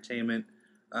live entertainment.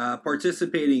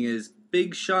 Participating is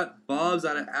Big Shot Bob's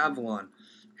out of Avalon,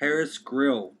 Harris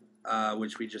Grill,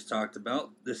 which we just talked about.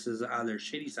 This is their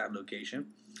Shady Side location.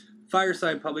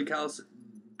 Fireside Public House,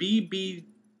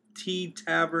 BBT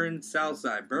Tavern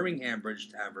Southside, Birmingham Bridge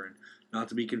Tavern, not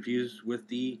to be confused with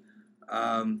the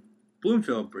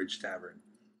Bloomfield Bridge Tavern.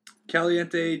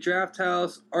 Caliente Draft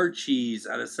House, Archie's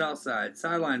out of Southside,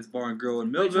 Sidelines Bar and Grill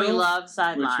in Millville. Which we love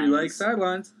Sidelines. Which we like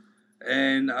Sidelines.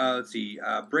 And let's see,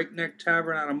 Breakneck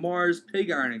Tavern out of Mars, Pig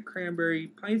Iron and Cranberry,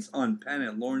 Pints on Penn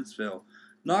in Lawrenceville,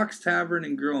 Knox Tavern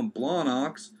and Grill in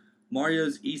Blawnox,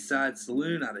 Mario's East Side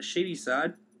Saloon out of Shady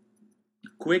Side,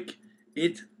 Quick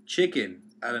It Chicken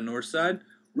out of Northside,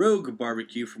 Rogue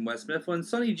Barbecue from West Mifflin,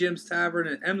 Sunny Jim's Tavern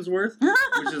in Emsworth,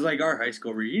 which is like our high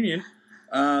school reunion,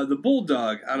 the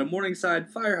Bulldog out of Morningside,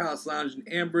 Firehouse Lounge in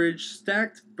Ambridge,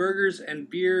 Stacked Burgers and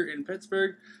Beer in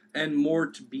Pittsburgh, and more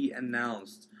to be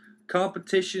announced.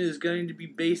 Competition is going to be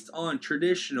based on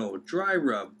traditional, dry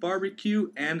rub,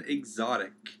 barbecue, and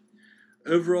exotic.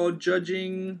 Overall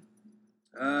judging,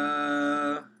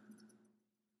 that's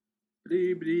 2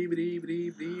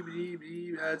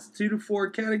 to 4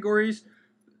 categories.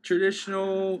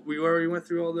 Traditional, we already went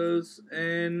through all those,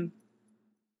 and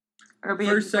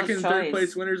first, second, and third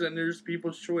place winners, and there's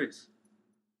People's Choice.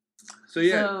 So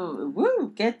yeah,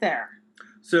 get there.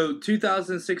 So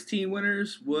 2016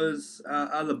 winners was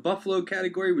out of the Buffalo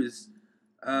category was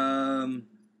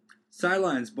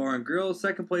Sidelines Bar and Grill.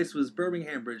 Second place was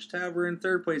Birmingham Bridge Tavern.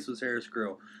 Third place was Harris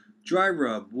Grill. Dry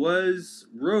Rub was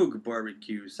Rogue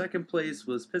Barbecue. Second place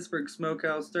was Pittsburgh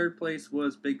Smokehouse. Third place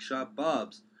was Big Shot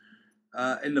Bob's.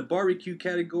 In the barbecue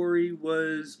category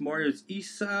was Mario's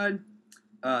East Side,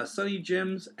 Sunny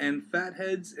Jim's, and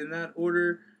Fatheads in that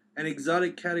order. An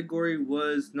exotic category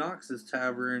was Knox's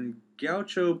Tavern,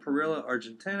 Gaucho Perilla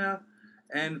Argentina,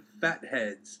 and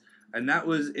Fatheads. And that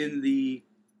was in the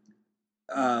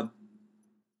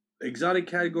exotic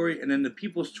category. And then the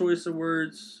People's Choice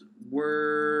Awards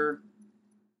were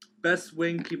Best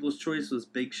Wing People's Choice was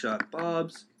Big Shot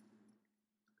Bob's.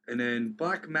 And then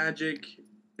Black Magic.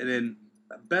 And then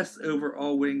best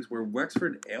overall wings were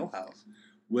Wexford Ale House,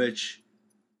 which,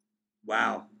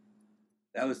 wow,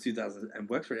 that was 2000. And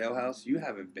Wexford Ale House, you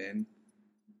haven't been,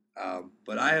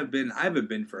 but I have been. I haven't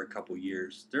been for a couple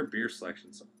years. Their beer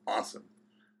selection's awesome.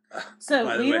 So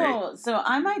by the we way. will. So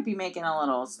I might be making a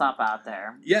little stop out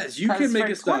there. Yes, you can make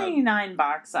a stop. For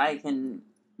 $29, I can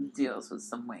deal with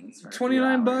some wings. For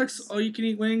 $29, all you can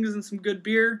eat wings and some good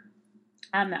beer.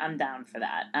 I'm down for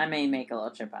that. I may make a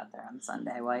little trip out there on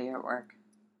Sunday while you're at work.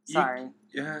 Sorry.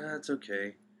 Yeah, that's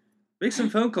okay. Make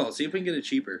some phone calls. See if we can get it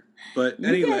cheaper. But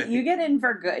anyway, you get in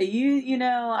for good. You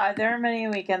know, there are many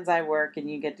weekends I work and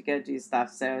you get to go do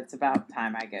stuff. So it's about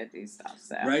time I go do stuff.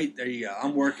 So right there you go.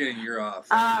 I'm working and you're off.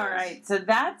 All right. So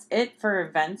that's it for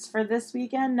events for this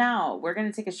weekend. Now we're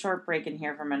going to take a short break and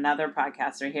hear from another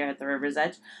podcaster here at the River's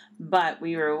Edge. But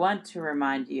we want to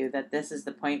remind you that this is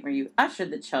the point where you usher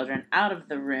the children out of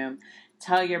the room,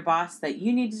 tell your boss that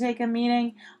you need to take a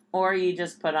meeting. Or you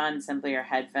just put on simply your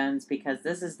headphones because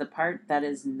this is the part that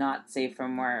is not safe for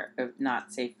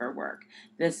work.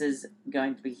 This is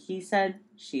going to be He Said,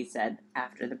 She Said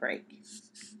after the break.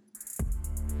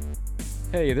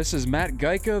 Hey, this is Matt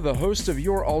Geica, the host of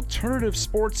your alternative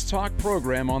sports talk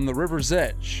program on the River's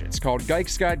Edge. It's called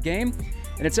Geics Got Game,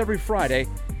 and it's every Friday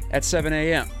at 7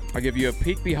 a.m. I'll give you a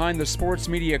peek behind the sports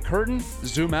media curtain,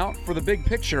 zoom out for the big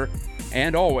picture,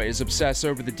 and always obsess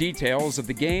over the details of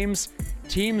the games,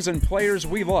 teams, and players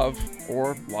we love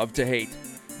or love to hate.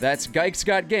 That's Geics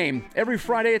Got Game every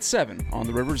Friday at 7 on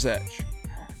the River's Edge.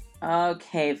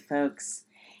 Okay, folks,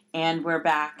 and we're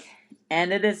back,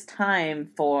 and it is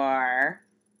time for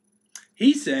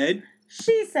He Said,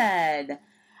 She Said.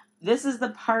 This is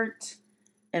the part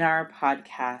in our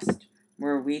podcast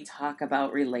where we talk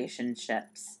about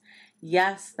relationships.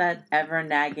 Yes, that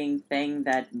ever-nagging thing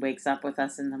that wakes up with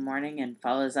us in the morning and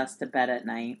follows us to bed at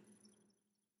night.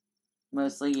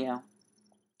 Mostly you.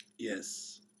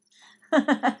 yes.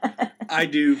 I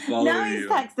do follow you. Now he's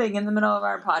texting in the middle of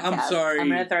our podcast. I'm sorry. I'm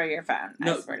going to throw your phone.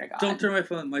 No, I swear to God. don't throw my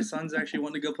phone. My son's actually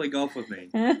wanting to go play golf with me.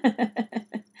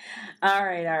 All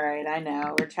right. I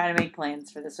know. We're trying to make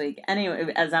plans for this week.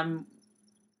 Anyway, as I'm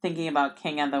thinking about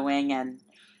King of the Wing and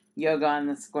yoga on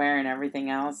the square and everything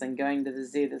else and going to the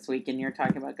zoo this week, and you're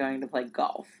talking about going to play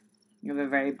golf. You have a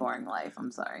very boring life.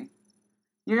 I'm sorry.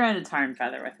 You're going to tar and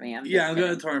feather with me. I'm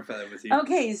going to tar and feather with you.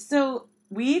 Okay, so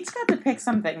we each got to pick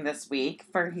something this week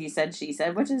for He Said, She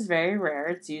Said, which is very rare.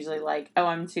 It's usually like, oh,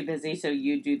 I'm too busy, so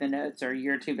you do the notes, or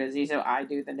you're too busy, so I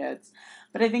do the notes.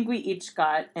 But I think we each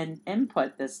got an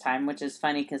input this time, which is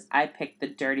funny because I picked the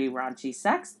dirty, raunchy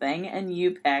sex thing, and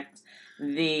you picked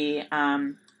the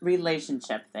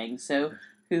relationship thing. So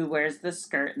who wears the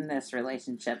skirt in this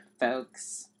relationship,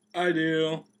 folks? I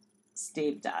do.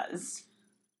 Steve does.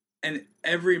 And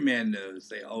every man knows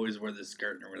they always wear the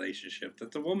skirt in a relationship,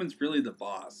 that the woman's really the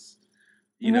boss.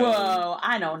 You know? Whoa,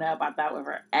 I don't know about that with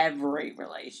every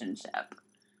relationship.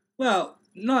 Well,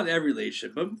 not every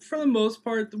relationship, but for the most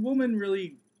part, the woman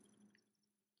really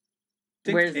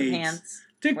Wears the pants.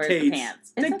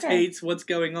 Dictates what's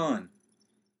going on.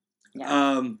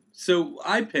 Yeah. So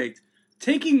I picked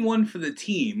taking one for the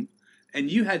team, and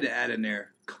you had to add in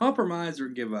there, compromise or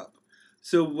give up.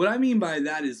 So what I mean by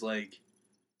that is like,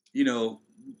 you know,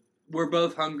 we're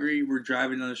both hungry. We're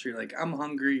driving down the street like, I'm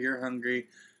hungry, you're hungry.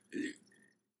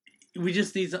 We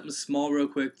just need something small real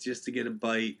quick just to get a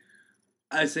bite.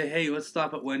 I say, hey, let's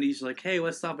stop at Wendy's. She's like, hey,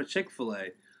 let's stop at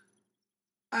Chick-fil-A.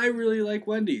 I really like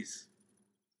Wendy's.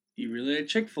 You really like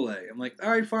Chick-fil-A. I'm like,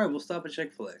 all right, fine, we'll stop at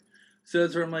Chick-fil-A. So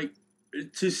that's where I'm like,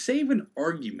 to save an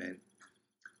argument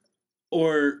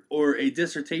or a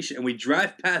dissertation, and we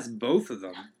drive past both of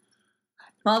them.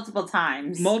 Multiple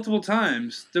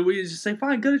times, that we just say,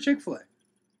 fine, go to Chick-fil-A.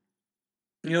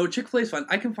 You know, Chick-fil-A's fine.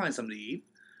 I can find something to eat.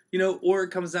 You know, or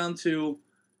it comes down to,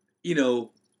 you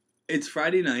know, it's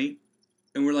Friday night,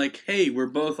 and we're like, hey, we're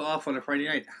both off on a Friday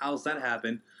night. How's that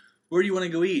happen? Where do you want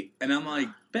to go eat? And I'm like,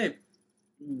 babe,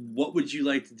 what would you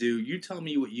like to do? You tell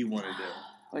me what you want to do.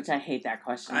 Which I hate that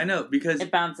question. I know, because it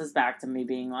bounces back to me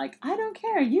being like, I don't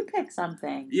care, you pick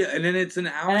something. Yeah, and then it's an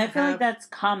hour and and a half. And I feel like that's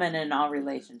common in all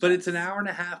relationships. But it's an hour and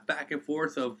a half back and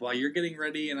forth of while you're getting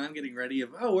ready and I'm getting ready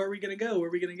of, oh, where are we going to go? Where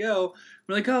are we going to go?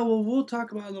 We're like, oh, well, we'll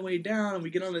talk about it on the way down. And we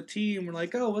get on a team. We're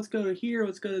like, oh, let's go to here.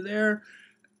 Let's go to there.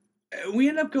 And we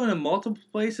end up going to multiple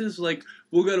places. Like,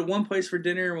 we'll go to one place for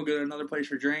dinner and we'll go to another place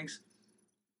for drinks.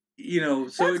 You know,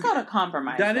 so that's called a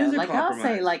compromise. That is a compromise. I'll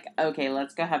say, like, okay,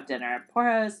 let's go have dinner at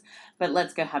Poros, but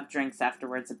let's go have drinks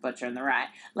afterwards at Butcher and the Rye.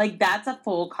 Like, that's a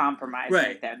full compromise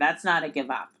right there. That's not a give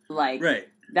up. Like, right.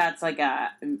 That's like a,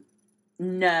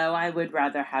 No, I would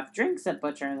rather have drinks at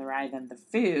Butcher and the Rye than the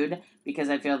food because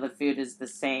I feel the food is the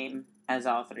same as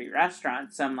all three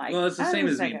restaurants. So I'm like, well, it's the same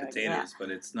as meat and like, potatoes,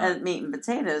 but it's not. Meat and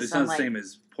potatoes. It's so not I'm the like, same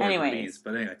as pork and anyways, beans,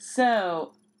 but anyway.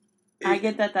 So I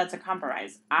get that that's a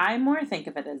compromise. I more think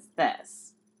of it as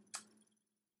this.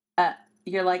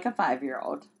 You're like a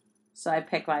 5-year-old, so I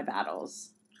pick my battles.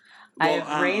 Well,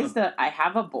 I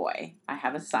have a boy. I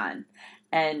have a son.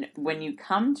 And when you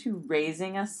come to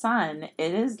raising a son,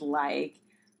 it is like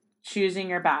choosing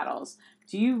your battles.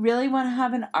 Do you really want to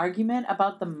have an argument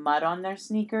about the mud on their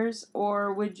sneakers,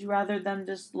 or would you rather them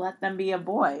just let them be a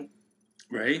boy?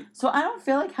 Right. So I don't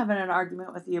feel like having an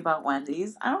argument with you about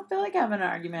Wendy's. I don't feel like having an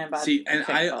argument about See, and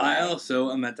Chick-fil-A. I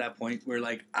also am at that point where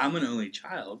like I'm an only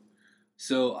child,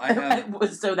 so I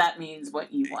have. So that means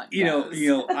what you want. You goes.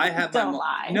 know, I have Don't my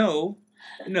lie. No,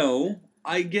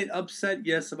 I get upset.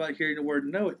 Yes, about hearing the word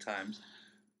no at times,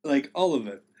 like all of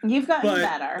it. You've gotten But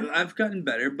better. I've gotten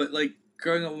better, but like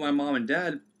growing up with my mom and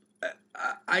dad,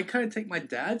 I kind of take my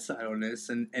dad's side on this,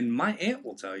 and my aunt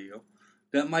will tell you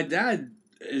that my dad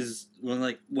is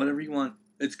like, whatever you want,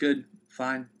 it's good,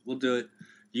 fine, we'll do it.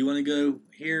 You want to go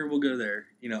here, we'll go there.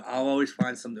 You know, I'll always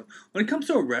find something. When it comes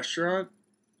to a restaurant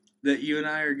that you and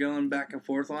I are going back and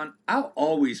forth on, I'll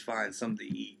always find something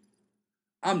to eat.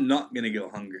 I'm not gonna go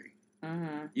hungry.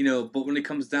 Mm-hmm. You know, but when it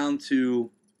comes down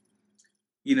to,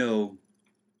 you know,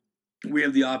 we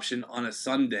have the option on a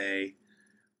Sunday,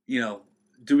 you know,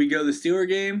 do we go to the Steeler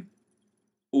game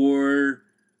or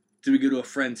do we go to a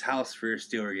friend's house for a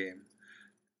Steeler game?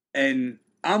 And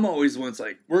I'm always the one that's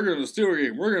like, we're going to the Steeler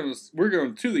game. We're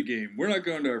going to the game. We're not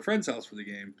going to our friend's house for the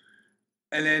game.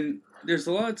 And then there's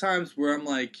a lot of times where I'm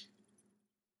like,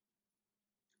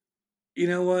 you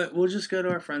know what? We'll just go to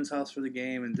our friend's house for the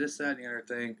game and this, that, and the other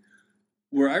thing.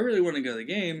 Where I really want to go to the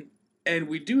game, and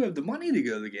we do have the money to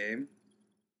go to the game,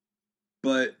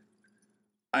 but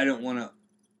I don't want to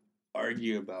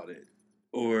argue about it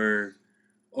or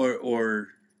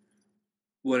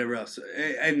whatever else.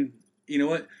 And you know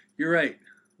what? You're right.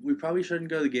 We probably shouldn't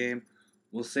go to the game.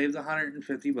 We'll save the $150.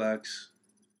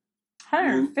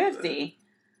 $150.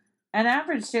 An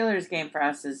average Steelers game for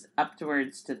us is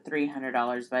upwards to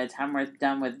 $300 by the time we're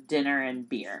done with dinner and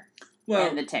beer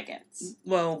and the tickets.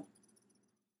 Well,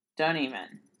 don't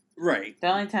even. Right. The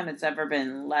only time it's ever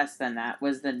been less than that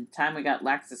was the time we got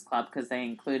Lexus Club because they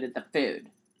included the food.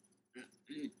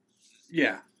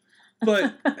 Yeah.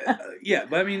 But,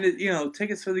 but I mean, you know,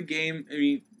 tickets for the game,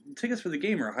 tickets for the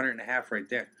game are $150 right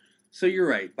there. So you're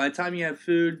right. By the time you have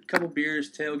food, couple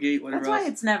beers, tailgate, whatever That's why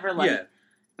it's never like... Yeah.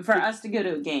 For us to go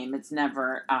to a game, it's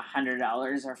never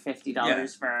 $100 or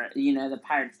 $50 for, you know, the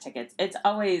Pirates tickets. It's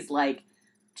always like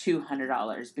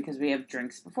 $200 because we have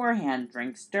drinks beforehand,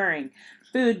 drinks during,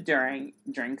 food during,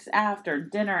 drinks after,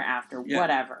 dinner after,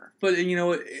 whatever. But you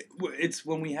know, it's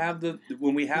when we have the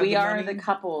we are money, the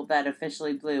couple that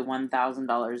officially blew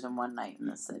 $1,000 in one night in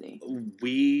the city.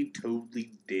 We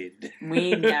totally did.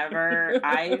 We never.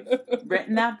 I've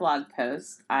written that blog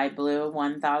post. I blew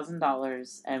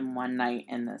 $1,000 in one night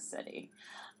in the city.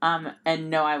 And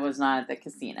no, I was not at the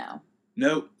casino.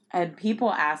 Nope. And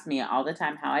people ask me all the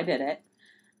time how I did it.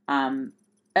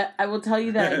 I will tell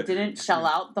you that I didn't shell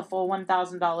out the full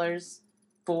 $1,000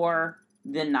 for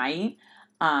the night.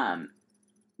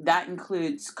 That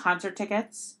includes concert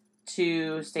tickets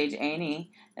to Stage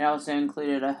A&E. It also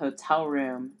included a hotel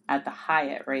room at the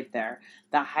Hyatt right there.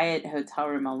 The Hyatt hotel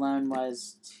room alone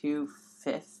was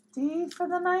 $250 for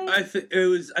the night. I think it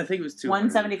was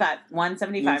 $200. $175.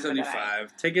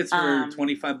 $175. Tickets were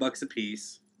 $25 a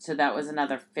piece. So that was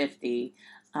another $50.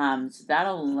 So that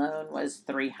alone was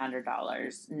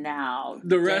 $300. Now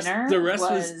the rest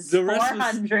was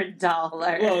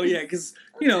 $400. Well, yeah, because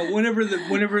you know whenever the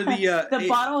the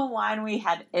bottle of wine we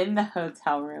had in the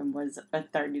hotel room was a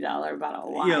 $30 bottle of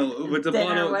wine. You know, but the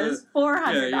dinner bottle was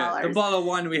 $400. Yeah. The bottle of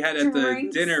wine we had at the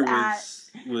dinner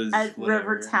was at whatever.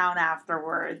 Rivertown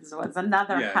afterwards was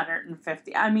another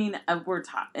 $150. I mean, we're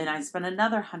and I spent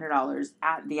another $100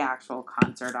 at the actual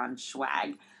concert on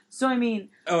swag. So, I mean...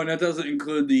 Oh, and that doesn't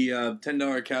include the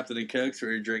 $10 Captain and Cokes we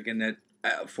were drinking that,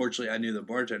 fortunately, I knew the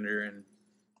bartender, and...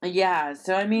 Yeah,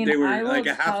 so, I mean, they were I will like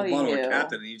a half a bottle of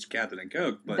Captain in each Captain and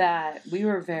Coke, but... That we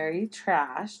were very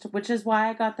trashed, which is why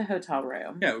I got the hotel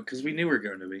room. Yeah, because we knew we were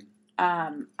going to be.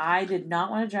 I did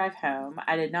not want to drive home.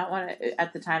 I did not want to...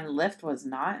 At the time, Lyft was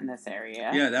not in this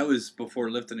area. Yeah, that was before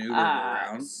Lyft and Uber were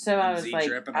around. So, I was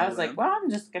like, well, I'm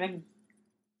just going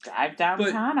to drive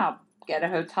downtown. I'll get a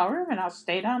hotel room and I'll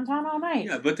stay downtown all night.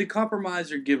 Yeah, but to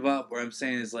compromise or give up, what I'm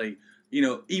saying is like, you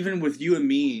know, even with you and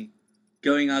me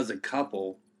going as a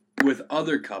couple with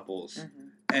other couples,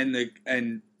 and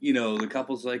the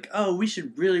couple's like, oh, we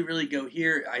should really, really go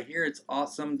here. I hear it's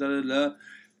awesome, da da da.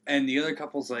 And the other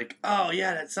couple's like, oh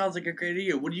yeah, that sounds like a great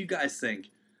idea. What do you guys think?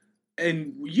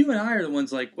 And you and I are the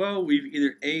ones like, well, we've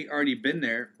either A, already been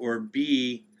there, or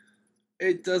B,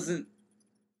 it doesn't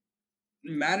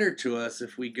matter to us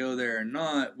if we go there or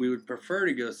not. We would prefer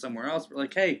to go somewhere else. We're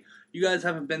like, hey, you guys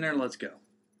haven't been there, let's go.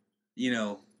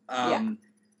 So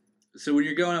when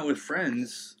you're going out with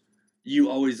friends,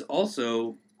 you always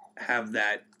also have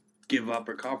that give up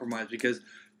or compromise, because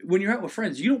when you're out with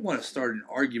friends, you don't want to start an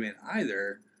argument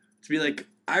either. To be like,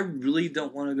 I really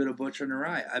don't want to go to Butcher and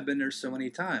Rye. I've been there so many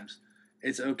times.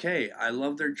 It's okay. I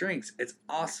love their drinks. It's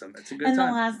awesome. It's a good time. And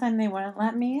the last time they wouldn't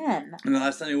let me in. And the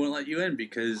last time they wouldn't let you in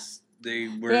because they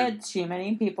had too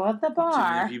many people at the bar. Too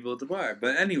many people at the bar.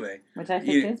 But anyway. Which I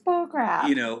think is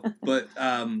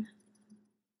bullcrap.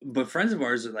 But friends of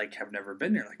ours that like have never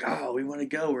been there. Like, oh, we want to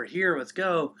go. We're here. Let's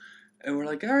go. And we're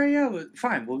like, all right, yeah,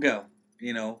 fine, we'll go.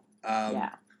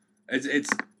 It's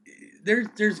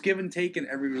there's give and take in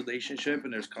every relationship,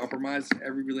 and there's compromise in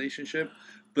every relationship.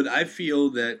 But I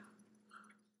feel that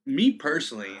me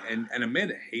personally, and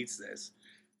Amanda hates this,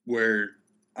 where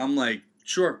I'm like,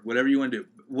 sure, whatever you want to do.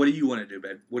 What do you want to do,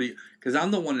 babe? Because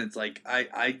I'm the one that's like,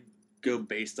 I go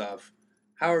based off,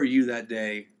 how are you that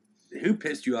day? Who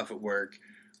pissed you off at work?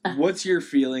 What's your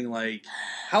feeling like?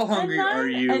 How hungry are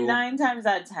you? And 9 times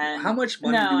out of 10. How much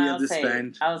money do we have to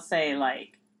spend? I'll say,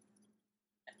 like,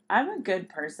 I'm a good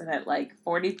person at, like,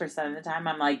 40% of the time.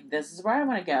 I'm like, this is where I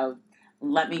want to go.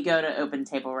 Let me go to Open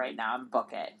Table right now and book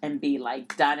it. And be,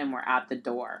 like, done and we're at the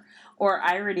door. Or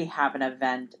I already have an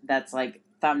event that's, like,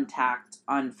 thumbtacked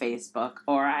on Facebook.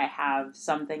 Or I have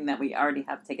something that we already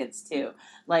have tickets to.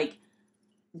 Like,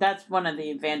 that's one of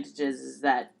the advantages is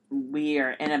that we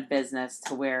are in a business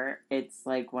to where it's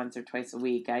like once or twice a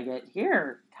week I get,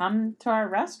 here, come to our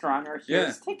restaurant, or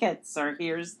here's tickets, or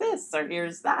here's this, or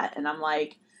here's that. And I'm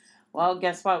like, well,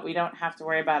 guess what? We don't have to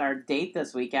worry about our date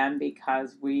this weekend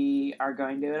because we are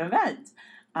going to an event,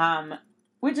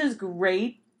 which is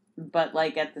great. But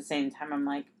like at the same time, I'm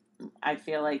like, I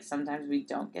feel like sometimes we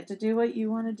don't get to do what you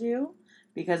want to do.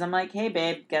 Because I'm like, hey,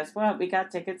 babe, guess what? We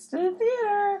got tickets to the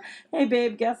theater. Hey,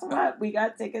 babe, guess what? We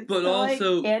got tickets to,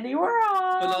 Andy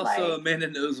Warhol. But also, Amanda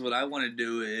knows what I want to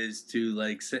do is to,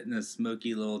 like, sit in a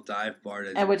smoky little dive bar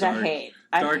that's which dark, I hate.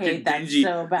 Dark I hate and that dingy.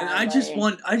 so badly. And I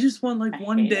just want like,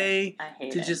 one day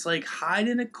to it. just, like, hide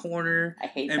in a corner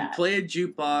and play a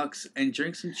jukebox and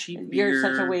drink some cheap beer. You're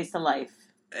such a waste of life.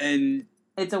 And...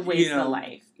 It's a waste of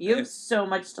life. You have so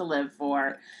much to live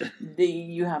for.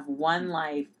 You have one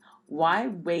life. Why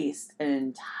waste an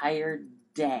entire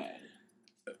day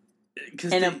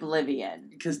in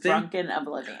oblivion? Drunken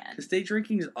oblivion. Because day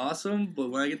drinking is awesome,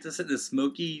 but when I get to sit in a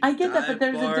smoky I get that, but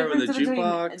there's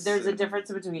there's a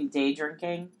difference between day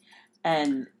drinking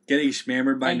and getting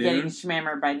schmammered by noon.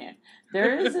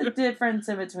 There is a difference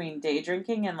in between day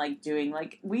drinking and like doing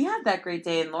like we had that great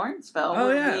day in Lawrenceville.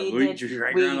 Oh yeah, we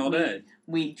drank around all day.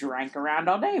 We drank around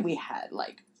all day. We had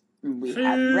like. We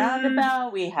had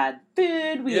roundabout, we had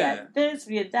food, we had this,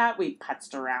 we had that, we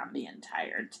putzed around the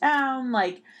entire town,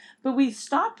 like, but we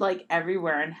stopped, like,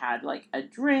 everywhere and had, like, a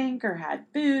drink or had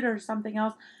food or something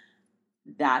else.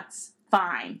 That's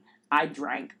fine. I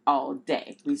drank all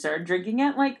day. We started drinking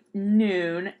at, like,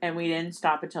 noon, and we didn't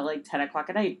stop until, like, 10 o'clock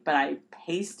at night, but I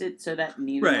paced it so that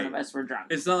neither one of us were drunk.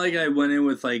 It's not like I went in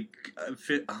with, like,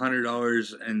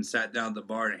 $100 and sat down at the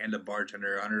bar and handed the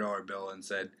bartender a $100 bill and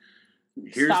said,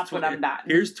 stop when I'm done.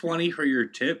 Here's $20 for your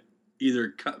tip. Either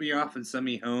cut me off and send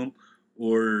me home,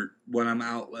 or when I'm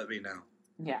out, let me know.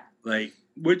 Yeah. Like,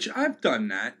 which I've done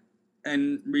that,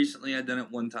 and recently I've done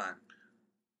it one time.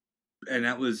 And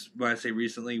that was, when I say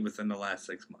recently, within the last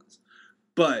 6 months.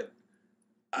 But,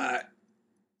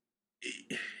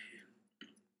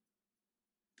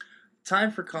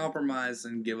 time for compromise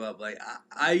and give up. Like,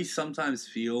 I sometimes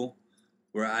feel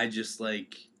where I just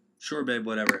like, sure, babe,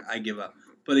 whatever, I give up.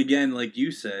 But again, like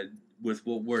you said, with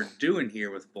what we're doing here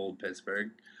with Bold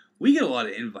Pittsburgh, we get a lot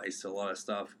of invites to a lot of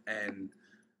stuff, and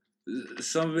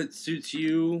some of it suits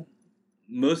you,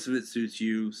 most of it suits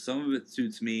you, some of it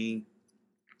suits me,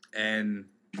 and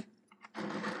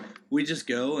we just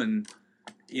go, and,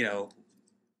 you know,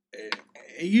 it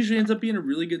usually ends up being a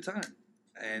really good time,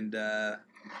 and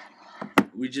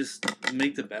we just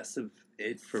make the best of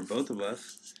it for both of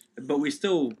us, but we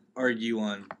still argue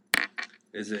on,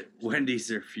 is it Wendy's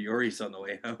or Fiore's on the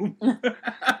way home?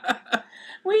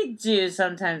 We do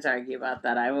sometimes argue about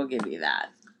that. I will give you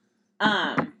that.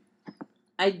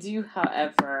 I do,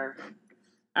 however...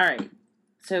 Alright.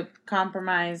 So,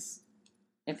 compromise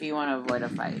if you want to avoid a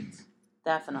fight.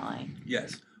 Definitely.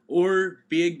 Yes.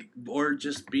 or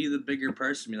just be the bigger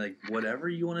person. Be like, whatever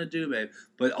you want to do, babe.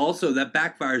 But also that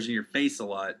backfires in your face a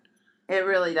lot. It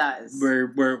really does.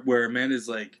 Where Amanda's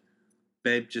like,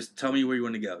 babe, just tell me where you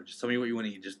want to go. Just tell me what you want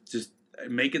to eat. Just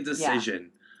make a decision. Yeah.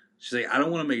 She's like, I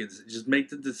don't want to make it. Just make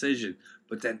the decision.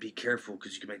 But then be careful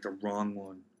because you can make the wrong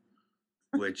one,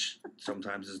 which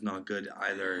sometimes is not good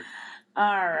either.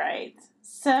 All right.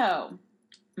 So,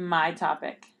 my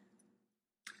topic.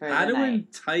 How to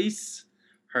entice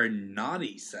her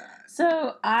naughty sass.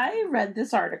 So, I read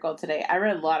this article today. I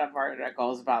read a lot of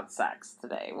articles about sex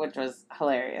today, which was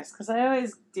hilarious because I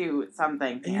always do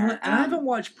something here. And I haven't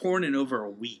watched porn in over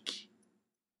a week.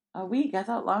 A week? I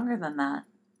thought longer than that.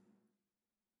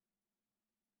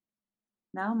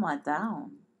 Now I'm let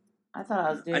down. I thought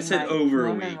I was doing over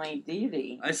womanly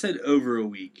duty. I said over a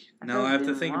week. Now I have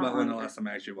to think about when the last time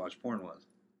I actually watched porn was.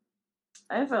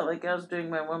 I felt like I was doing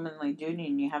my womanly duty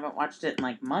and you haven't watched it in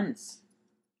like months.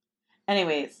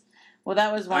 Anyways, well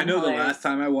that was one. I know the last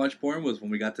time I watched porn was when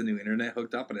we got the new internet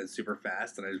hooked up and it's super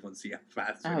fast and I just want to see how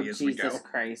fast videos would go. Jesus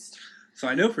Christ. So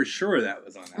I know for sure that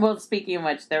was on that. Well, speaking of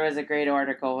which, there was a great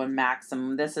article in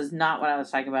Maxim. This is not what I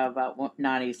was talking about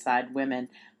naughty side women.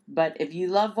 But if you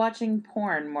love watching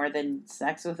porn more than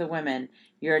sex with a woman,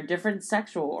 you're a different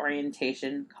sexual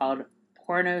orientation called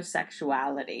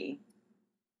pornosexuality.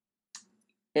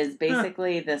 Is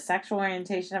basically the sexual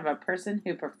orientation of a person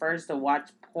who prefers to watch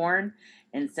porn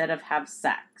instead of have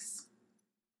sex.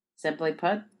 Simply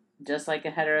put, just like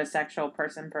a heterosexual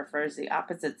person prefers the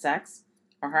opposite sex,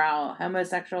 or how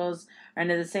homosexuals are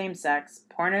into the same sex,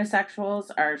 pornosexuals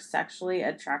are sexually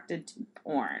attracted to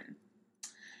porn.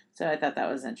 So I thought that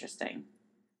was interesting.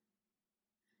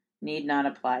 Need not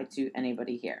apply to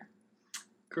anybody here.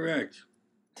 Correct.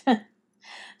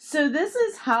 So this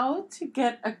is how to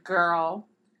get a girl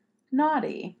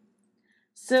naughty.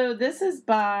 So this is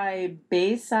by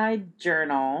Bayside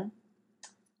Journal.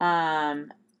 How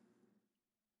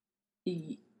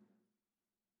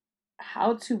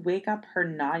to wake up her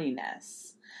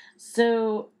naughtiness.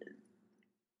 So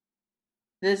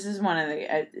this is one of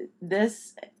the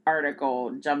this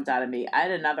article jumped out at me. I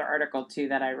had another article too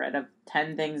that I read of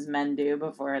 10 things men do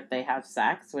before they have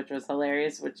sex, which was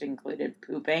hilarious, which included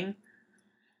pooping.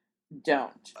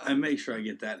 Don't. I make sure I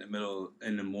get that in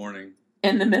the morning.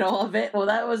 In the middle of it? Well,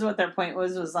 that was what their point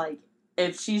was like,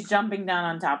 if she's jumping down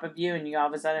on top of you and you all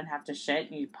of a sudden have to shit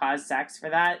and you pause sex for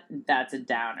that, that's a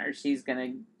downer. She's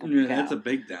gonna go. That's a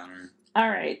big downer. All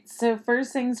right. So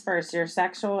first things first, your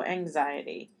sexual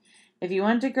anxiety. If you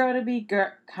want a girl to be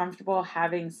comfortable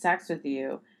having sex with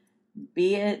you,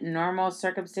 be it normal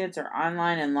circumstance or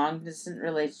online and long-distance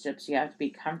relationships, you have to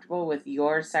be comfortable with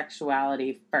your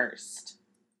sexuality first.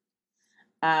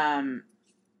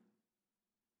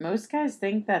 Most guys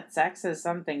think that sex is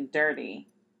something dirty.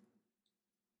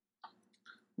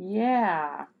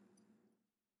 Yeah.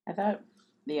 I thought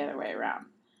the other way around.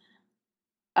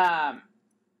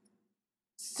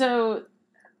 So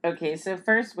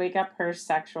first wake up her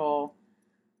sexual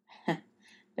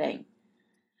thing.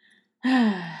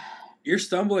 You're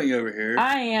stumbling over here.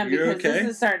 I am, because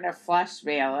this is starting to flush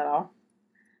me a little.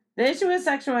 The issue with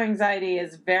sexual anxiety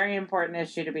is a very important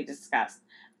issue to be discussed,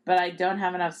 but I don't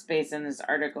have enough space in this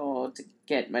article to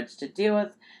get much to deal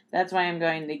with. That's why I'm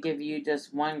going to give you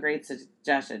just one great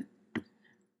suggestion.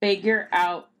 Figure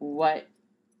out what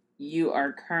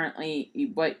your current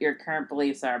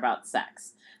beliefs are about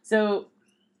sex. So,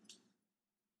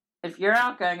 if you're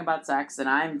outgoing about sex and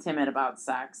I'm timid about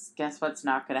sex, guess what's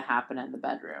not going to happen in the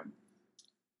bedroom?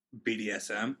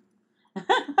 BDSM.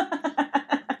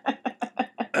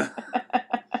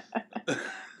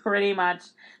 Pretty much.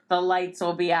 The lights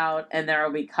will be out and there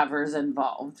will be covers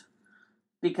involved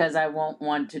because I won't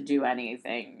want to do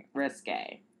anything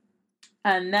risque.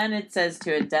 And then it says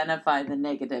to identify the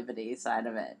negativity side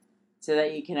of it so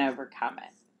that you can overcome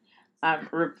it.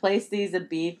 Replace these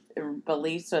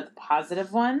beliefs with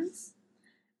positive ones.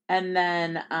 And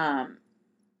then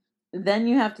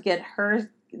you have to get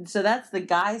her. So that's the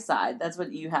guy side. That's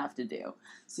what you have to do.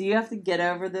 So you have to get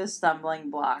over those stumbling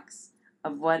blocks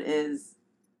of what is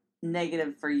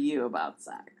negative for you about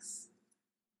sex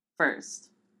first.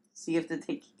 So you have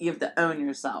to own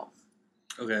yourself.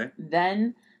 Okay.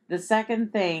 Then the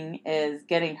second thing is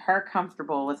getting her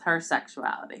comfortable with her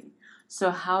sexuality. So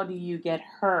how do you get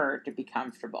her to be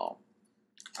comfortable?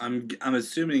 I'm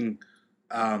assuming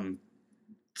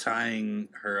tying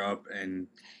her up and...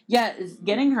 Yeah,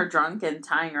 getting her drunk and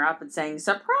tying her up and saying,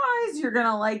 surprise, you're going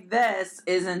to like this,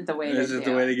 isn't the way to go. Isn't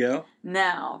the way to go?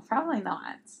 No, probably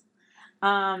not.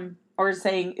 Or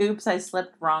saying, oops, I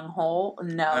slipped wrong hole.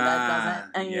 No,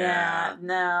 that doesn't. Yeah.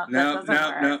 No, No, that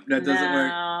doesn't work. No, that doesn't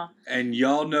work. And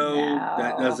y'all know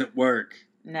that doesn't work.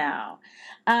 No.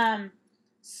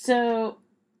 So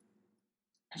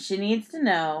she needs to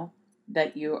know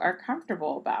that you are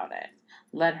comfortable about it.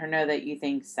 Let her know that you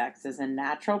think sex is a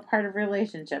natural part of a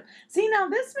relationship. See, now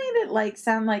this made it like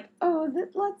sound like,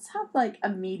 let's have like a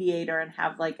mediator and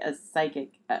have like a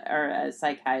psychic or a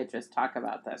psychiatrist talk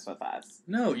about this with us.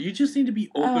 No, you just need to be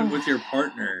open with your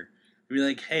partner. Be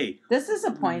like, hey, this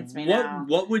disappoints me now.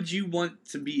 What would you want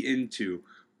to be into?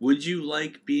 Would you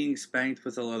like being spanked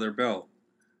with a leather belt?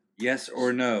 Yes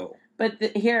or no?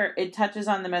 But here, it touches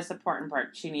on the most important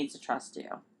part. She needs to trust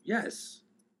you. Yes.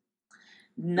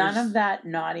 None of that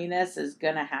naughtiness is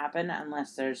going to happen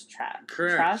unless there's trust.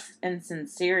 Correct. Trust and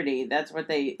sincerity. That's what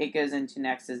it goes into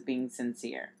next, is being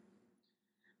sincere.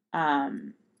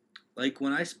 Like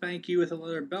when I spank you with a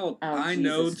leather belt, I Jesus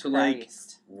know to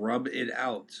Christ. rub it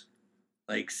out.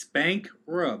 Like spank,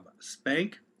 rub.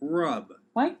 Spank, rub.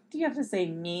 Why do you have to say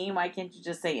me? Why can't you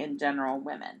just say in general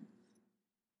women?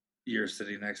 You're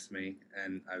sitting next to me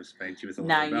and I've spanked you with a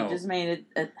now leather belt. Now you just made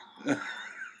it...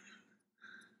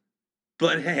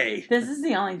 But hey. This is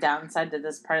the only downside to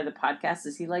this part of the podcast,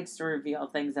 is he likes to reveal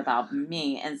things about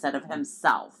me instead of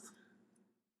himself.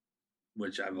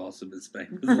 Which I've also been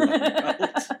spanked with a leather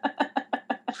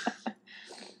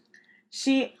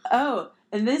belt.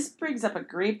 And this brings up a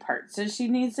great part. So she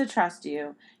needs to trust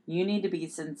you. You need to be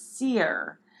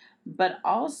sincere. But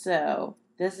also,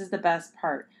 this is the best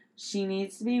part, she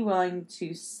needs to be willing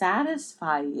to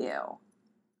satisfy you.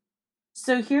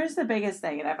 So here's the biggest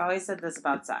thing, and I've always said this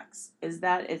about sex, is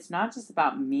that it's not just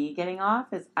about me getting off,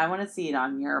 it's I want to see it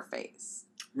on your face.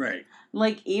 Right.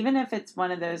 Like, even if it's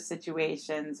one of those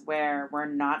situations where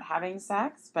we're not having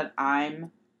sex, but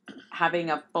I'm having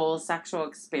a full sexual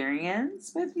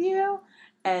experience with you,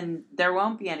 and there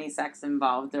won't be any sex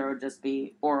involved, there will just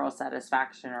be oral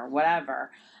satisfaction or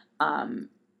whatever,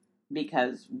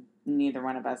 because neither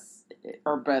one of us,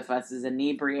 or both of us, is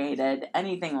inebriated,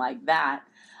 anything like that.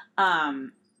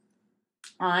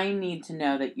 I need to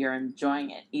know that you're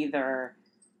enjoying it, either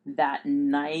that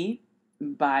night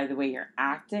by the way you're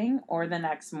acting, or the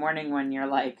next morning when you're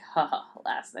like,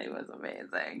 last night was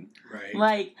amazing. Right.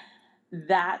 Like,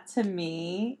 that to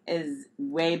me is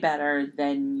way better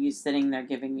than you sitting there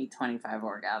giving me 25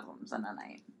 orgasms in a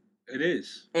night. It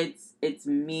is. It's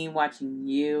me watching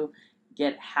you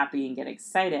get happy and get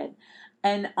excited.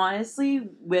 And honestly,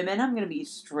 women, I'm going to be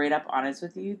straight up honest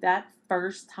with you. That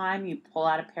first time you pull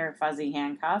out a pair of fuzzy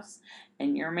handcuffs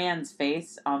and your man's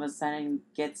face all of a sudden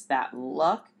gets that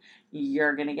look,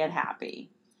 you're going to get happy.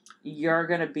 You're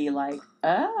going to be like,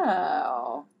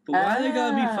 oh. But why do they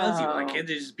got to be fuzzy? Why can't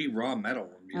they just be raw metal?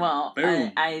 Well,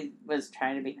 boom. I was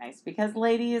trying to be nice because,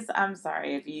 ladies, I'm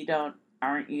sorry. If you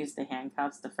aren't used to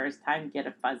handcuffs the first time, get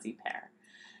a fuzzy pair.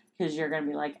 Because you're going to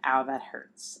be like, ow, that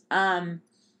hurts.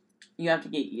 You have to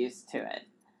get used to it.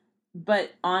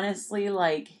 But honestly,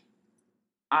 like,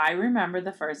 I remember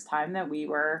the first time that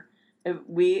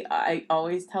I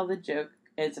always tell the joke,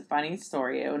 it's a funny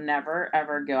story. It will never,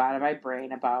 ever go out of my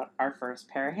brain about our first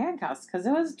pair of handcuffs, because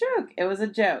it was a joke. It was a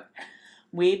joke.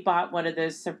 We bought one of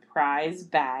those surprise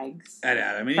bags at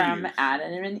Adam and from Eve.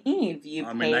 Adam and Eve. You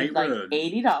on paid like Road.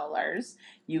 $80.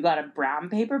 You got a brown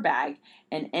paper bag,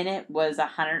 and in it was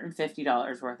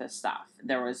 $150 worth of stuff.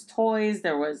 There was toys,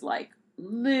 there was like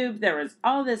lube, there was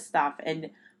all this stuff, and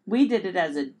we did it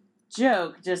as a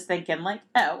joke, just thinking like,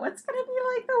 oh, what's gonna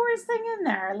be like the worst thing in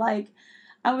there? Like,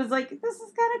 I was like, this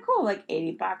is kind of cool, like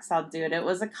 $80, I'll do it. It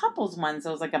was a couple's one, so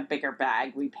it was like a bigger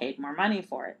bag. We paid more money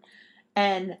for it.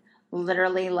 And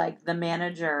literally, like, the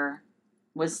manager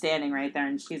was standing right there,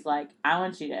 and she's like, I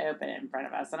want you to open it in front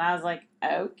of us. And I was like,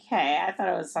 okay. I thought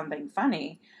it was something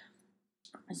funny.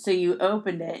 So you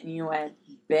opened it, and you went,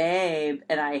 babe,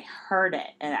 and I heard it.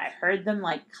 And I heard them,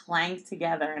 like, clank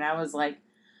together, and I was like,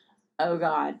 oh,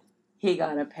 God, he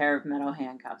got a pair of metal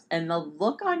handcuffs. And the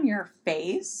look on your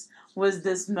face was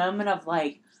this moment of,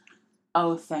 like,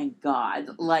 oh, thank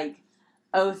God. Like,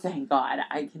 oh, thank God,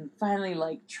 I can finally,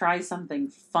 like, try something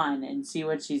fun and see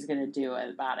what she's going to do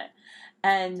about it.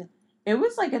 And it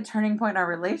was, like, a turning point in our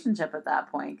relationship at that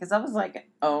point, because I was like,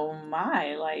 oh,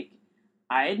 my, like,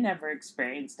 I had never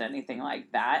experienced anything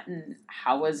like that, and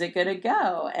how was it going to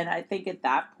go? And I think at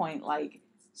that point, like,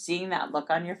 seeing that look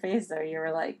on your face there, you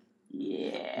were like,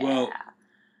 yeah. Well,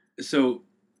 so,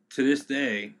 to this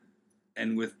day,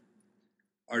 and with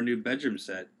our new bedroom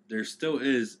set, there still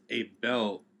is a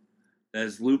belt that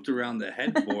is looped around the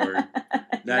headboard.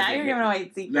 Now you're giving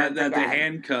away secrets that the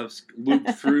handcuffs loop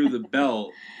through the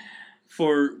belt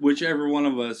for whichever one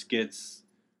of us gets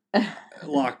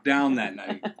locked down that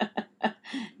night.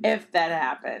 If that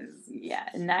happens, yeah.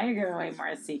 Now you're giving away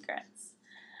more secrets.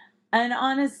 And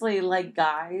honestly, like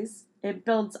guys, it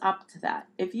builds up to that.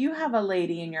 If you have a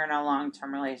lady and you're in a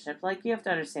long-term relationship, like you have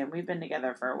to understand, we've been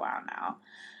together for a while now.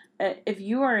 If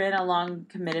you are in a long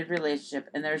committed relationship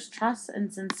and there's trust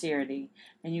and sincerity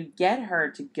and you get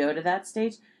her to go to that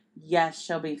stage, yes,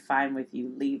 she'll be fine with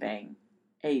you leaving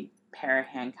a pair of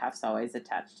handcuffs always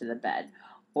attached to the bed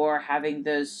or having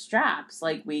those straps.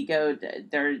 Like we go,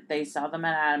 they sell them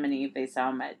at Adam and Eve, they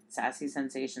sell them at Sassy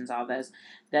Sensations, all those,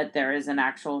 that there is an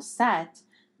actual set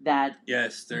that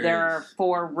yes, there are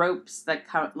 4 ropes that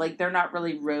come, like they're not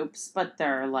really ropes, but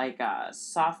they're like a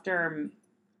softer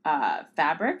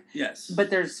fabric. Yes. But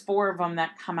there's 4 of them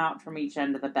that come out from each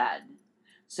end of the bed.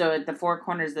 So at the 4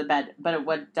 corners of the bed, but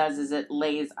what it does is it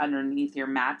lays underneath your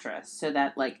mattress so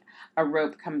that like a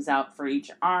rope comes out for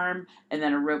each arm and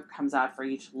then a rope comes out for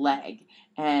each leg.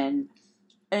 And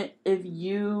if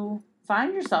you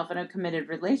find yourself in a committed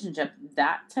relationship,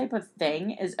 that type of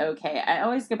thing is okay. I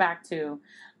always go back to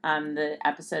the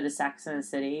episode of Sex and the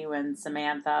City when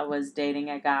Samantha was dating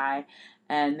a guy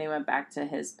and they went back to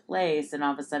his place and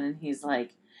all of a sudden he's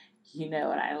like, you know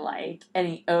what I like? And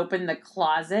he opened the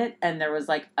closet and there was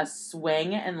like a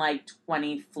swing and like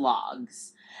 20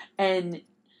 flogs. And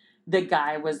the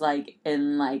guy was like,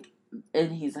 and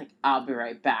he's like, I'll be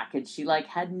right back. And she like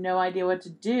had no idea what to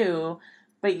do.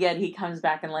 But yet he comes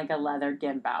back in like a leather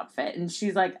gimp outfit. And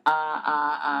she's like,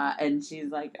 and she's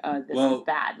like, oh, this is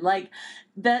bad. Like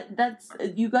that's,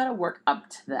 you got to work up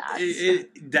to that.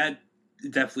 That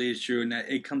definitely is true. And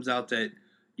that it comes out that,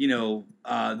 you know,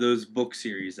 those book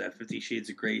series, that 50 Shades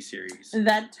of Grey series.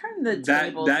 That turned the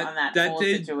tables on that whole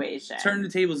situation. Turned the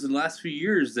tables in the last few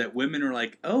years that women are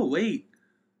like, oh, wait,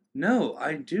 no,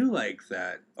 I do like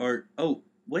that. Or, oh,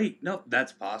 wait, no,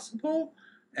 that's possible?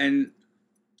 And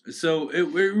so it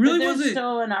really but wasn't... There's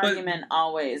still an argument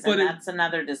always, and that's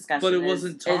another discussion. But it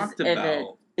wasn't talked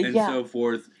about and so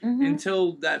forth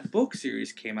until that book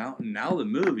series came out, and now the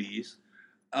movies...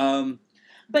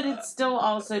 But it's still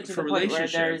also to the point where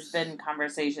there's been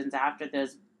conversations after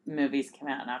those movies came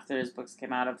out and after those books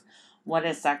came out of what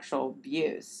is sexual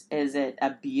abuse? Is it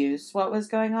abuse what was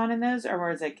going on in those, or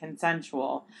was it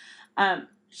consensual?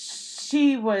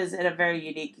 She was in a very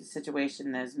unique situation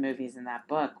in those movies in that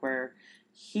book where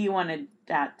he wanted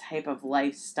that type of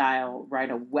lifestyle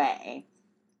right away.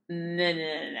 No.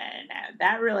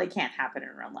 That really can't happen in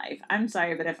real life. I'm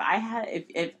sorry, but if I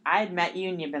had met you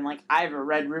and you'd been like, I have a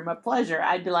red room of pleasure,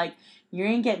 I'd be like, you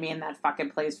ain't get me in that fucking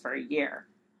place for a year.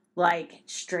 Like,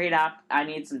 straight up, I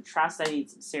need some trust, I need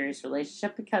some serious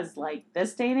relationship, because, like,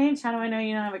 this day and age, how do I know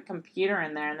you don't have a computer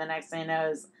in there? And the next thing I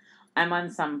know is I'm on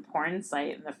some porn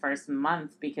site in the first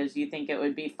month because you think it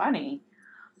would be funny.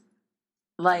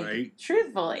 Like, right.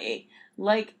 Truthfully,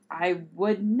 like, I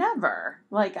would never.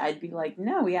 Like, I'd be like,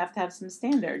 no, we have to have some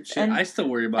standards. Shit, I still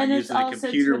worry about using the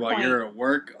computer while you're at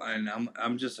work, and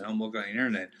I'm just at home looking on the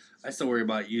internet. I still worry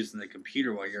about using the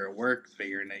computer while you're at work,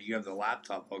 figuring that you have the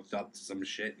laptop hooked up to some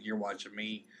shit, and you're watching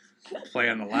me play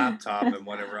on the laptop and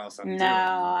whatever else I'm doing. No,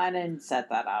 I didn't set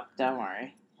that up. Don't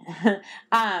worry.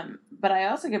 But I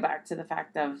also go back to the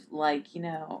fact of, like, you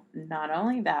know, not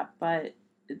only that, but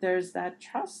there's that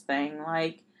trust thing,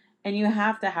 like, and you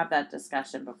have to have that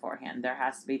discussion beforehand. There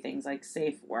has to be things like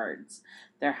safe words.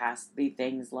 There has to be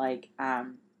things like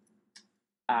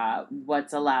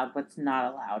what's allowed, what's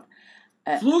not allowed.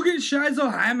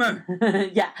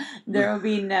 Flugenscheißelheimer. Yeah, there will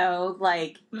be no,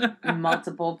 like,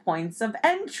 multiple points of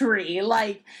entry.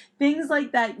 Like, things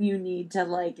like that you need to,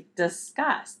 like,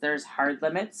 discuss. There's hard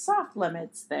limits, soft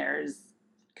limits. There's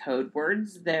code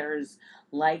words. There's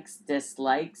likes,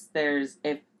 dislikes. There's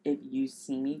if you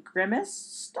see me grimace,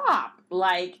 stop.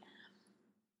 Like,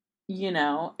 you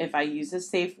know, if I use a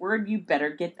safe word, you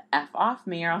better get the F off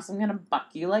me or else I'm going to buck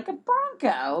you like a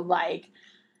bronco. Like,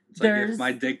 it's like if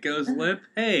my dick goes limp,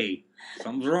 hey,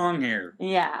 something's wrong here.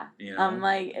 Yeah. You know,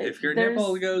 like, if your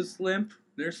nipple goes limp,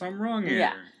 there's something wrong here.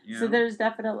 Yeah. You know? So there's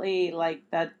definitely, like,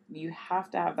 that you have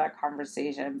to have that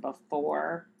conversation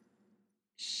before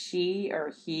she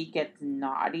or he gets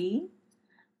naughty.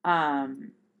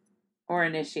 Or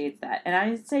initiates that. And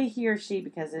I say he or she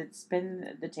because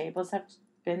the tables have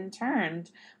been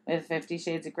turned with 50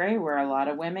 Shades of Grey, where a lot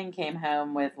of women came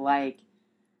home with, like,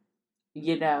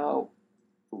 you know,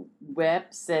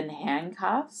 whips and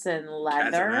handcuffs and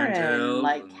leather and,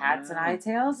 like, cats and eye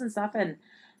tails and stuff. And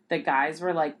the guys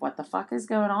were like, what the fuck is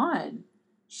going on?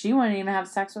 She wouldn't even have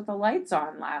sex with the lights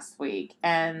on last week.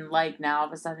 And, like, now all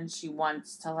of a sudden she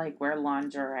wants to, like, wear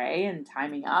lingerie and tie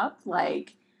me up.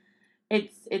 Like,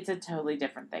 it's a totally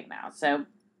different thing now. So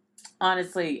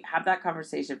honestly, have that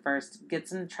conversation first. Get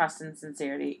some trust and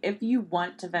sincerity. If you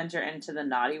want to venture into the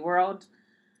naughty world,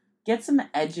 get some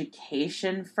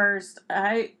education first.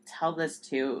 I tell this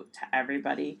to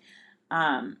everybody.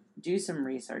 Do some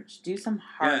research. Do some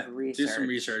hard research. Do some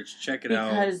research. Check it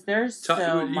out. Because there's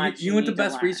so much. You know what the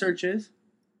best research is?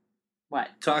 What?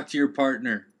 Talk to your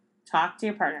partner. Talk to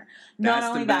your partner.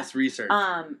 That's the best research.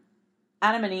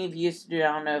 Adam and Eve used to do,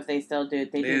 I don't know if they still do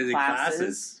it. They did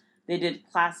classes. They did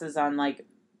classes on like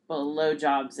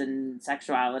blowjobs and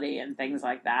sexuality and things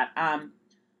like that.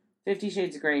 50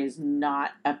 Shades of Grey is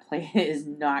not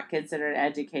considered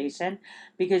education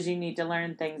because you need to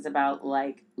learn things about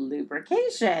like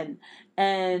lubrication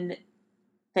and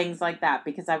things like that,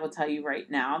 because I will tell you right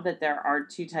now that there are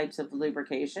two types of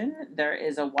lubrication. There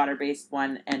is a water-based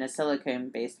one and a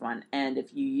silicone-based one, and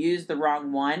if you use the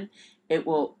wrong one, it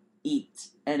will eat,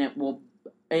 and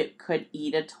it could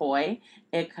eat a toy.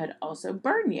 It could also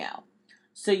burn you.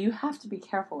 So you have to be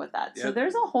careful with that. Yep. So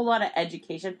there's a whole lot of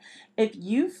education. If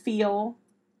you feel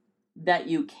that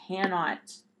you cannot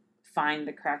find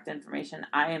the correct information,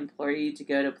 I implore you to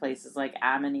go to places like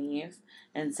Adam and Eve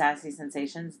and Sassy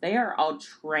Sensations. They are all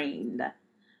trained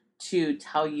to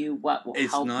tell you what will help you.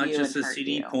 It's not just a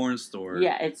CD porn store.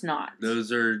 Yeah, it's not.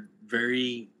 Those are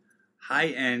very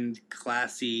high-end,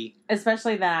 classy.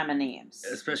 Especially the Adam and Eve's.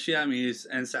 Especially Adam and Eve's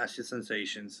and Sassy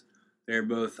Sensations. They're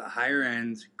both higher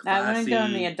end, classy. I wouldn't go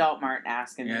in the Adult Mart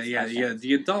asking these questions. Yeah.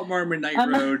 The Adult Mart Midnight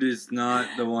Road is not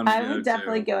the one to go to. I would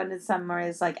definitely go into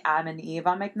somewhere like Adam and Eve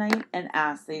on McKnight and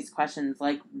ask these questions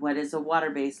like, what is a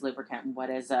water-based lubricant? What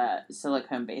is a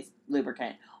silicone-based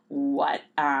lubricant? What,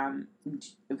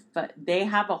 they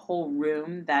have a whole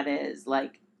room that is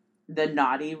like the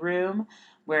naughty room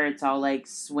where it's all like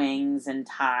swings and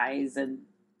ties and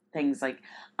things like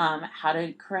how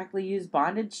to correctly use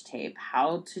bondage tape,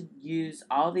 how to use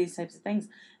all these types of things.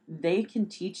 They can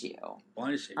teach you.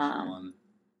 Bondage tape is one.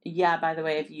 Yeah, by the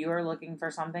way, if you are looking for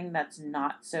something that's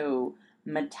not so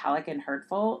metallic and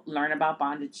hurtful, learn about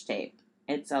bondage tape.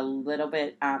 It's a little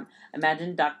bit,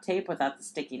 imagine duct tape without the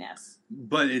stickiness.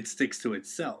 But it sticks to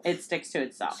itself. It sticks to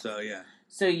itself. So, yeah.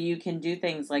 So you can do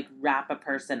things like wrap a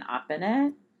person up in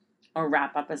it or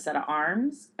wrap up a set of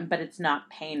arms, but it's not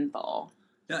painful.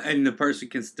 And the person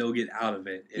can still get out of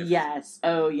it. Yes.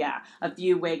 Oh, yeah. A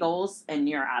few wiggles and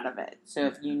you're out of it. So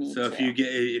if you need to. So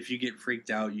if you get freaked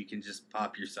out, you can just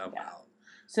pop yourself out.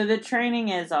 So the training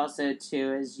is also,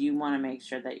 too, is you want to make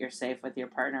sure that you're safe with your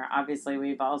partner. Obviously,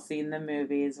 we've all seen the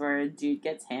movies where a dude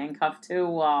gets handcuffed to a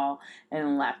wall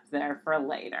and left there for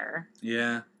later.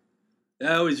 Yeah.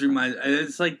 That always reminds...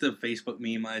 It's like the Facebook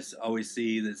meme I always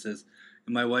see that says...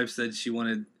 And my wife said she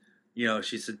wanted...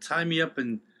 she said, tie me up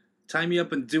and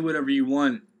do whatever you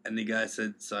want. And the guy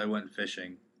said, so I went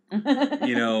fishing.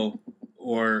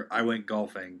 Or I went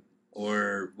golfing.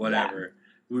 Or whatever.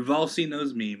 Yeah. We've all seen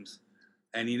those memes.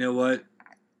 And you know what?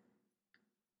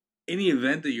 Any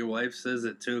event that your wife says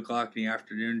at 2 o'clock in the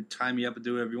afternoon, tie me up and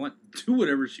do whatever you want, do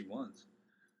whatever she wants.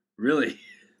 Really.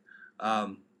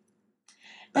 And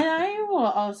I will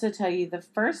also tell you, the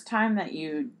first time that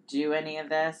you do any of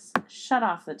this, shut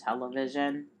off the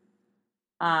television.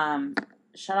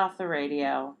 Shut off the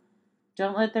radio.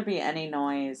 Don't let there be any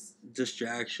noise.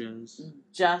 Distractions.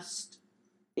 Just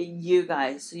you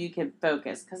guys, so you can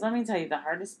focus. Because let me tell you, the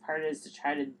hardest part is to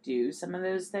try to do some of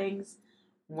those things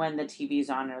when the TV's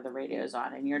on or the radio's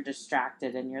on and you're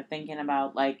distracted and you're thinking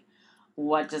about, like,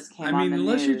 what just came on the news.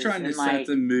 Unless you're trying to set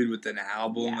the mood with an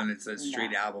album and it's a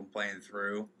straight album playing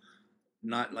through.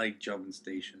 Not like jumping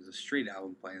stations. A straight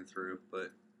album playing through,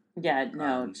 but... Yeah,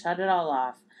 no, shut it all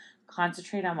off.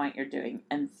 Concentrate on what you're doing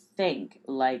and think,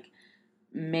 like,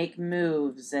 make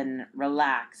moves and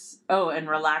relax. Oh, and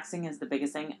relaxing is the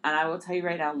biggest thing. And I will tell you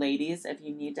right now, ladies, if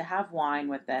you need to have wine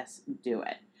with this, do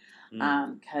it.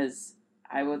 Because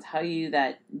I will tell you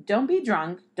that don't be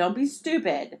drunk, don't be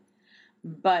stupid,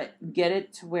 but get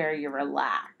it to where you're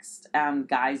relaxed.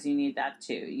 Guys, you need that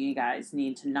too. You guys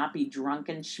need to not be drunk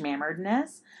and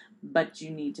schmammerdness, but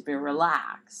you need to be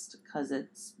relaxed because it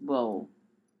will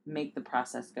make the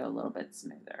process go a little bit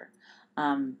smoother.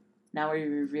 Now we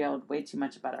revealed way too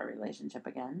much about our relationship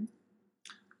again.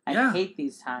 I hate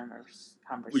these conversations.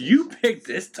 Well, you picked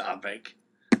this topic,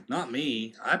 not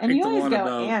me. I picked the one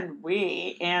about... and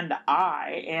we, and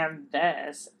I, and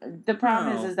this. The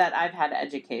problem is that I've had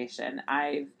education.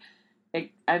 I've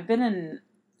been in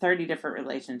 30 different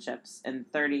relationships in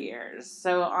 30 years.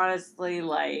 So honestly,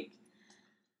 like...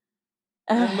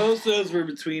 And most of those were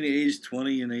between age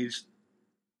 20 and age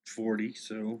 40,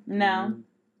 so... No.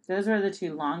 Those were the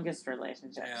two longest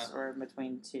relationships were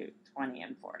between 20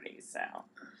 and 40, so...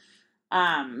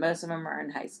 Most of them are in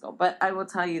high school, but I will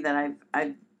tell you that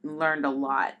I've learned a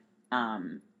lot.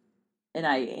 And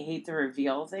I hate to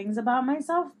reveal things about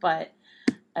myself, but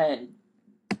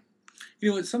you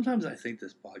know what? Sometimes I think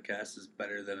this podcast is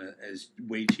better than is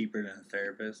way cheaper than a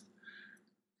therapist.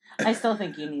 I still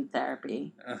think you need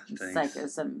therapy. Thanks.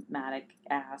 Psychosomatic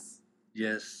ass.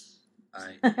 Yes,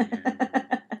 I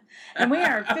am. And we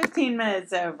are 15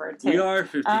 minutes over, too. We are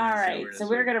 15 All minutes right, over. so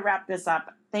we're going to wrap this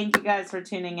up. Thank you guys for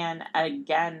tuning in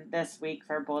again this week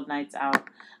for Bold Nights Out.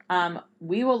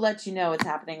 We will let you know what's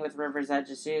happening with River's Edge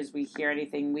as soon as we hear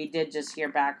anything. We did just hear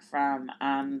back from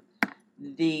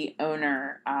the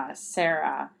owner,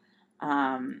 Sarah.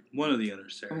 One of the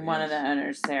owners, Sarah. One of the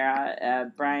owners,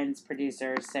 Sarah. Brian's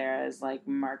producer, Sarah, is like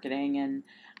marketing and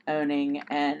owning.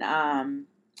 And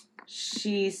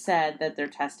she said that they're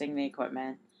testing the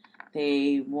equipment.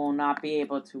 They will not be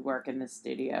able to work in the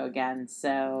studio again,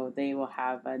 so they will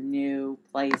have a new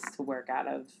place to work out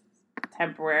of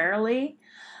temporarily.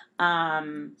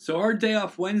 So our day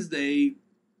off Wednesday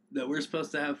that we're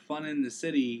supposed to have fun in the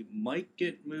city might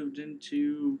get moved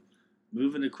into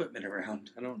moving equipment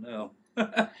around. I don't know.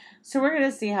 So we're going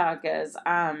to see how it goes.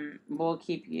 We'll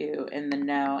keep you in the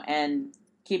know and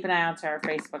keep an eye out to our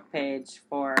Facebook page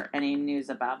for any news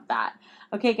about that.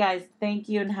 Okay, guys, thank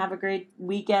you and have a great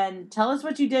weekend. Tell us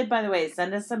what you did, by the way.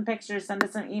 Send us some pictures. Send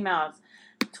us some emails.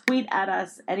 Tweet at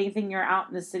us anything you're out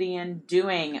in the city and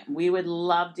doing. We would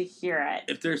love to hear it.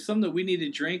 If there's something that we need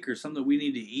to drink or something that we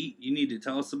need to eat, you need to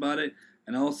tell us about it.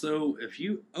 And also, if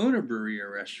you own a brewery or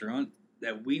restaurant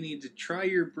that we need to try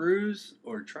your brews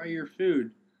or try your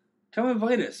food, come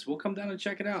invite us. We'll come down and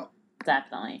check it out.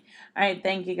 Definitely. All right,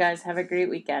 thank you guys. Have a great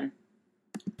weekend.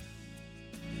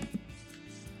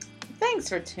 Thanks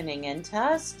for tuning in to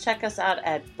us. Check us out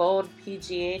at Bold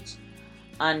PGH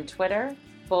on Twitter,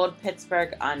 Bold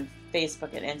Pittsburgh on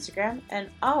Facebook and Instagram, and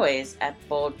always at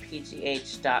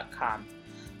boldpgh.com.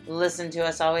 Listen to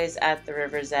us always at the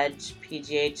River's Edge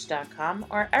PGH.com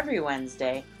or every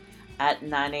Wednesday at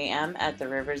 9 a.m. at the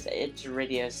River's Edge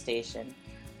radio station.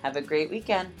 Have a great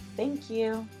weekend. Thank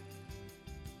you.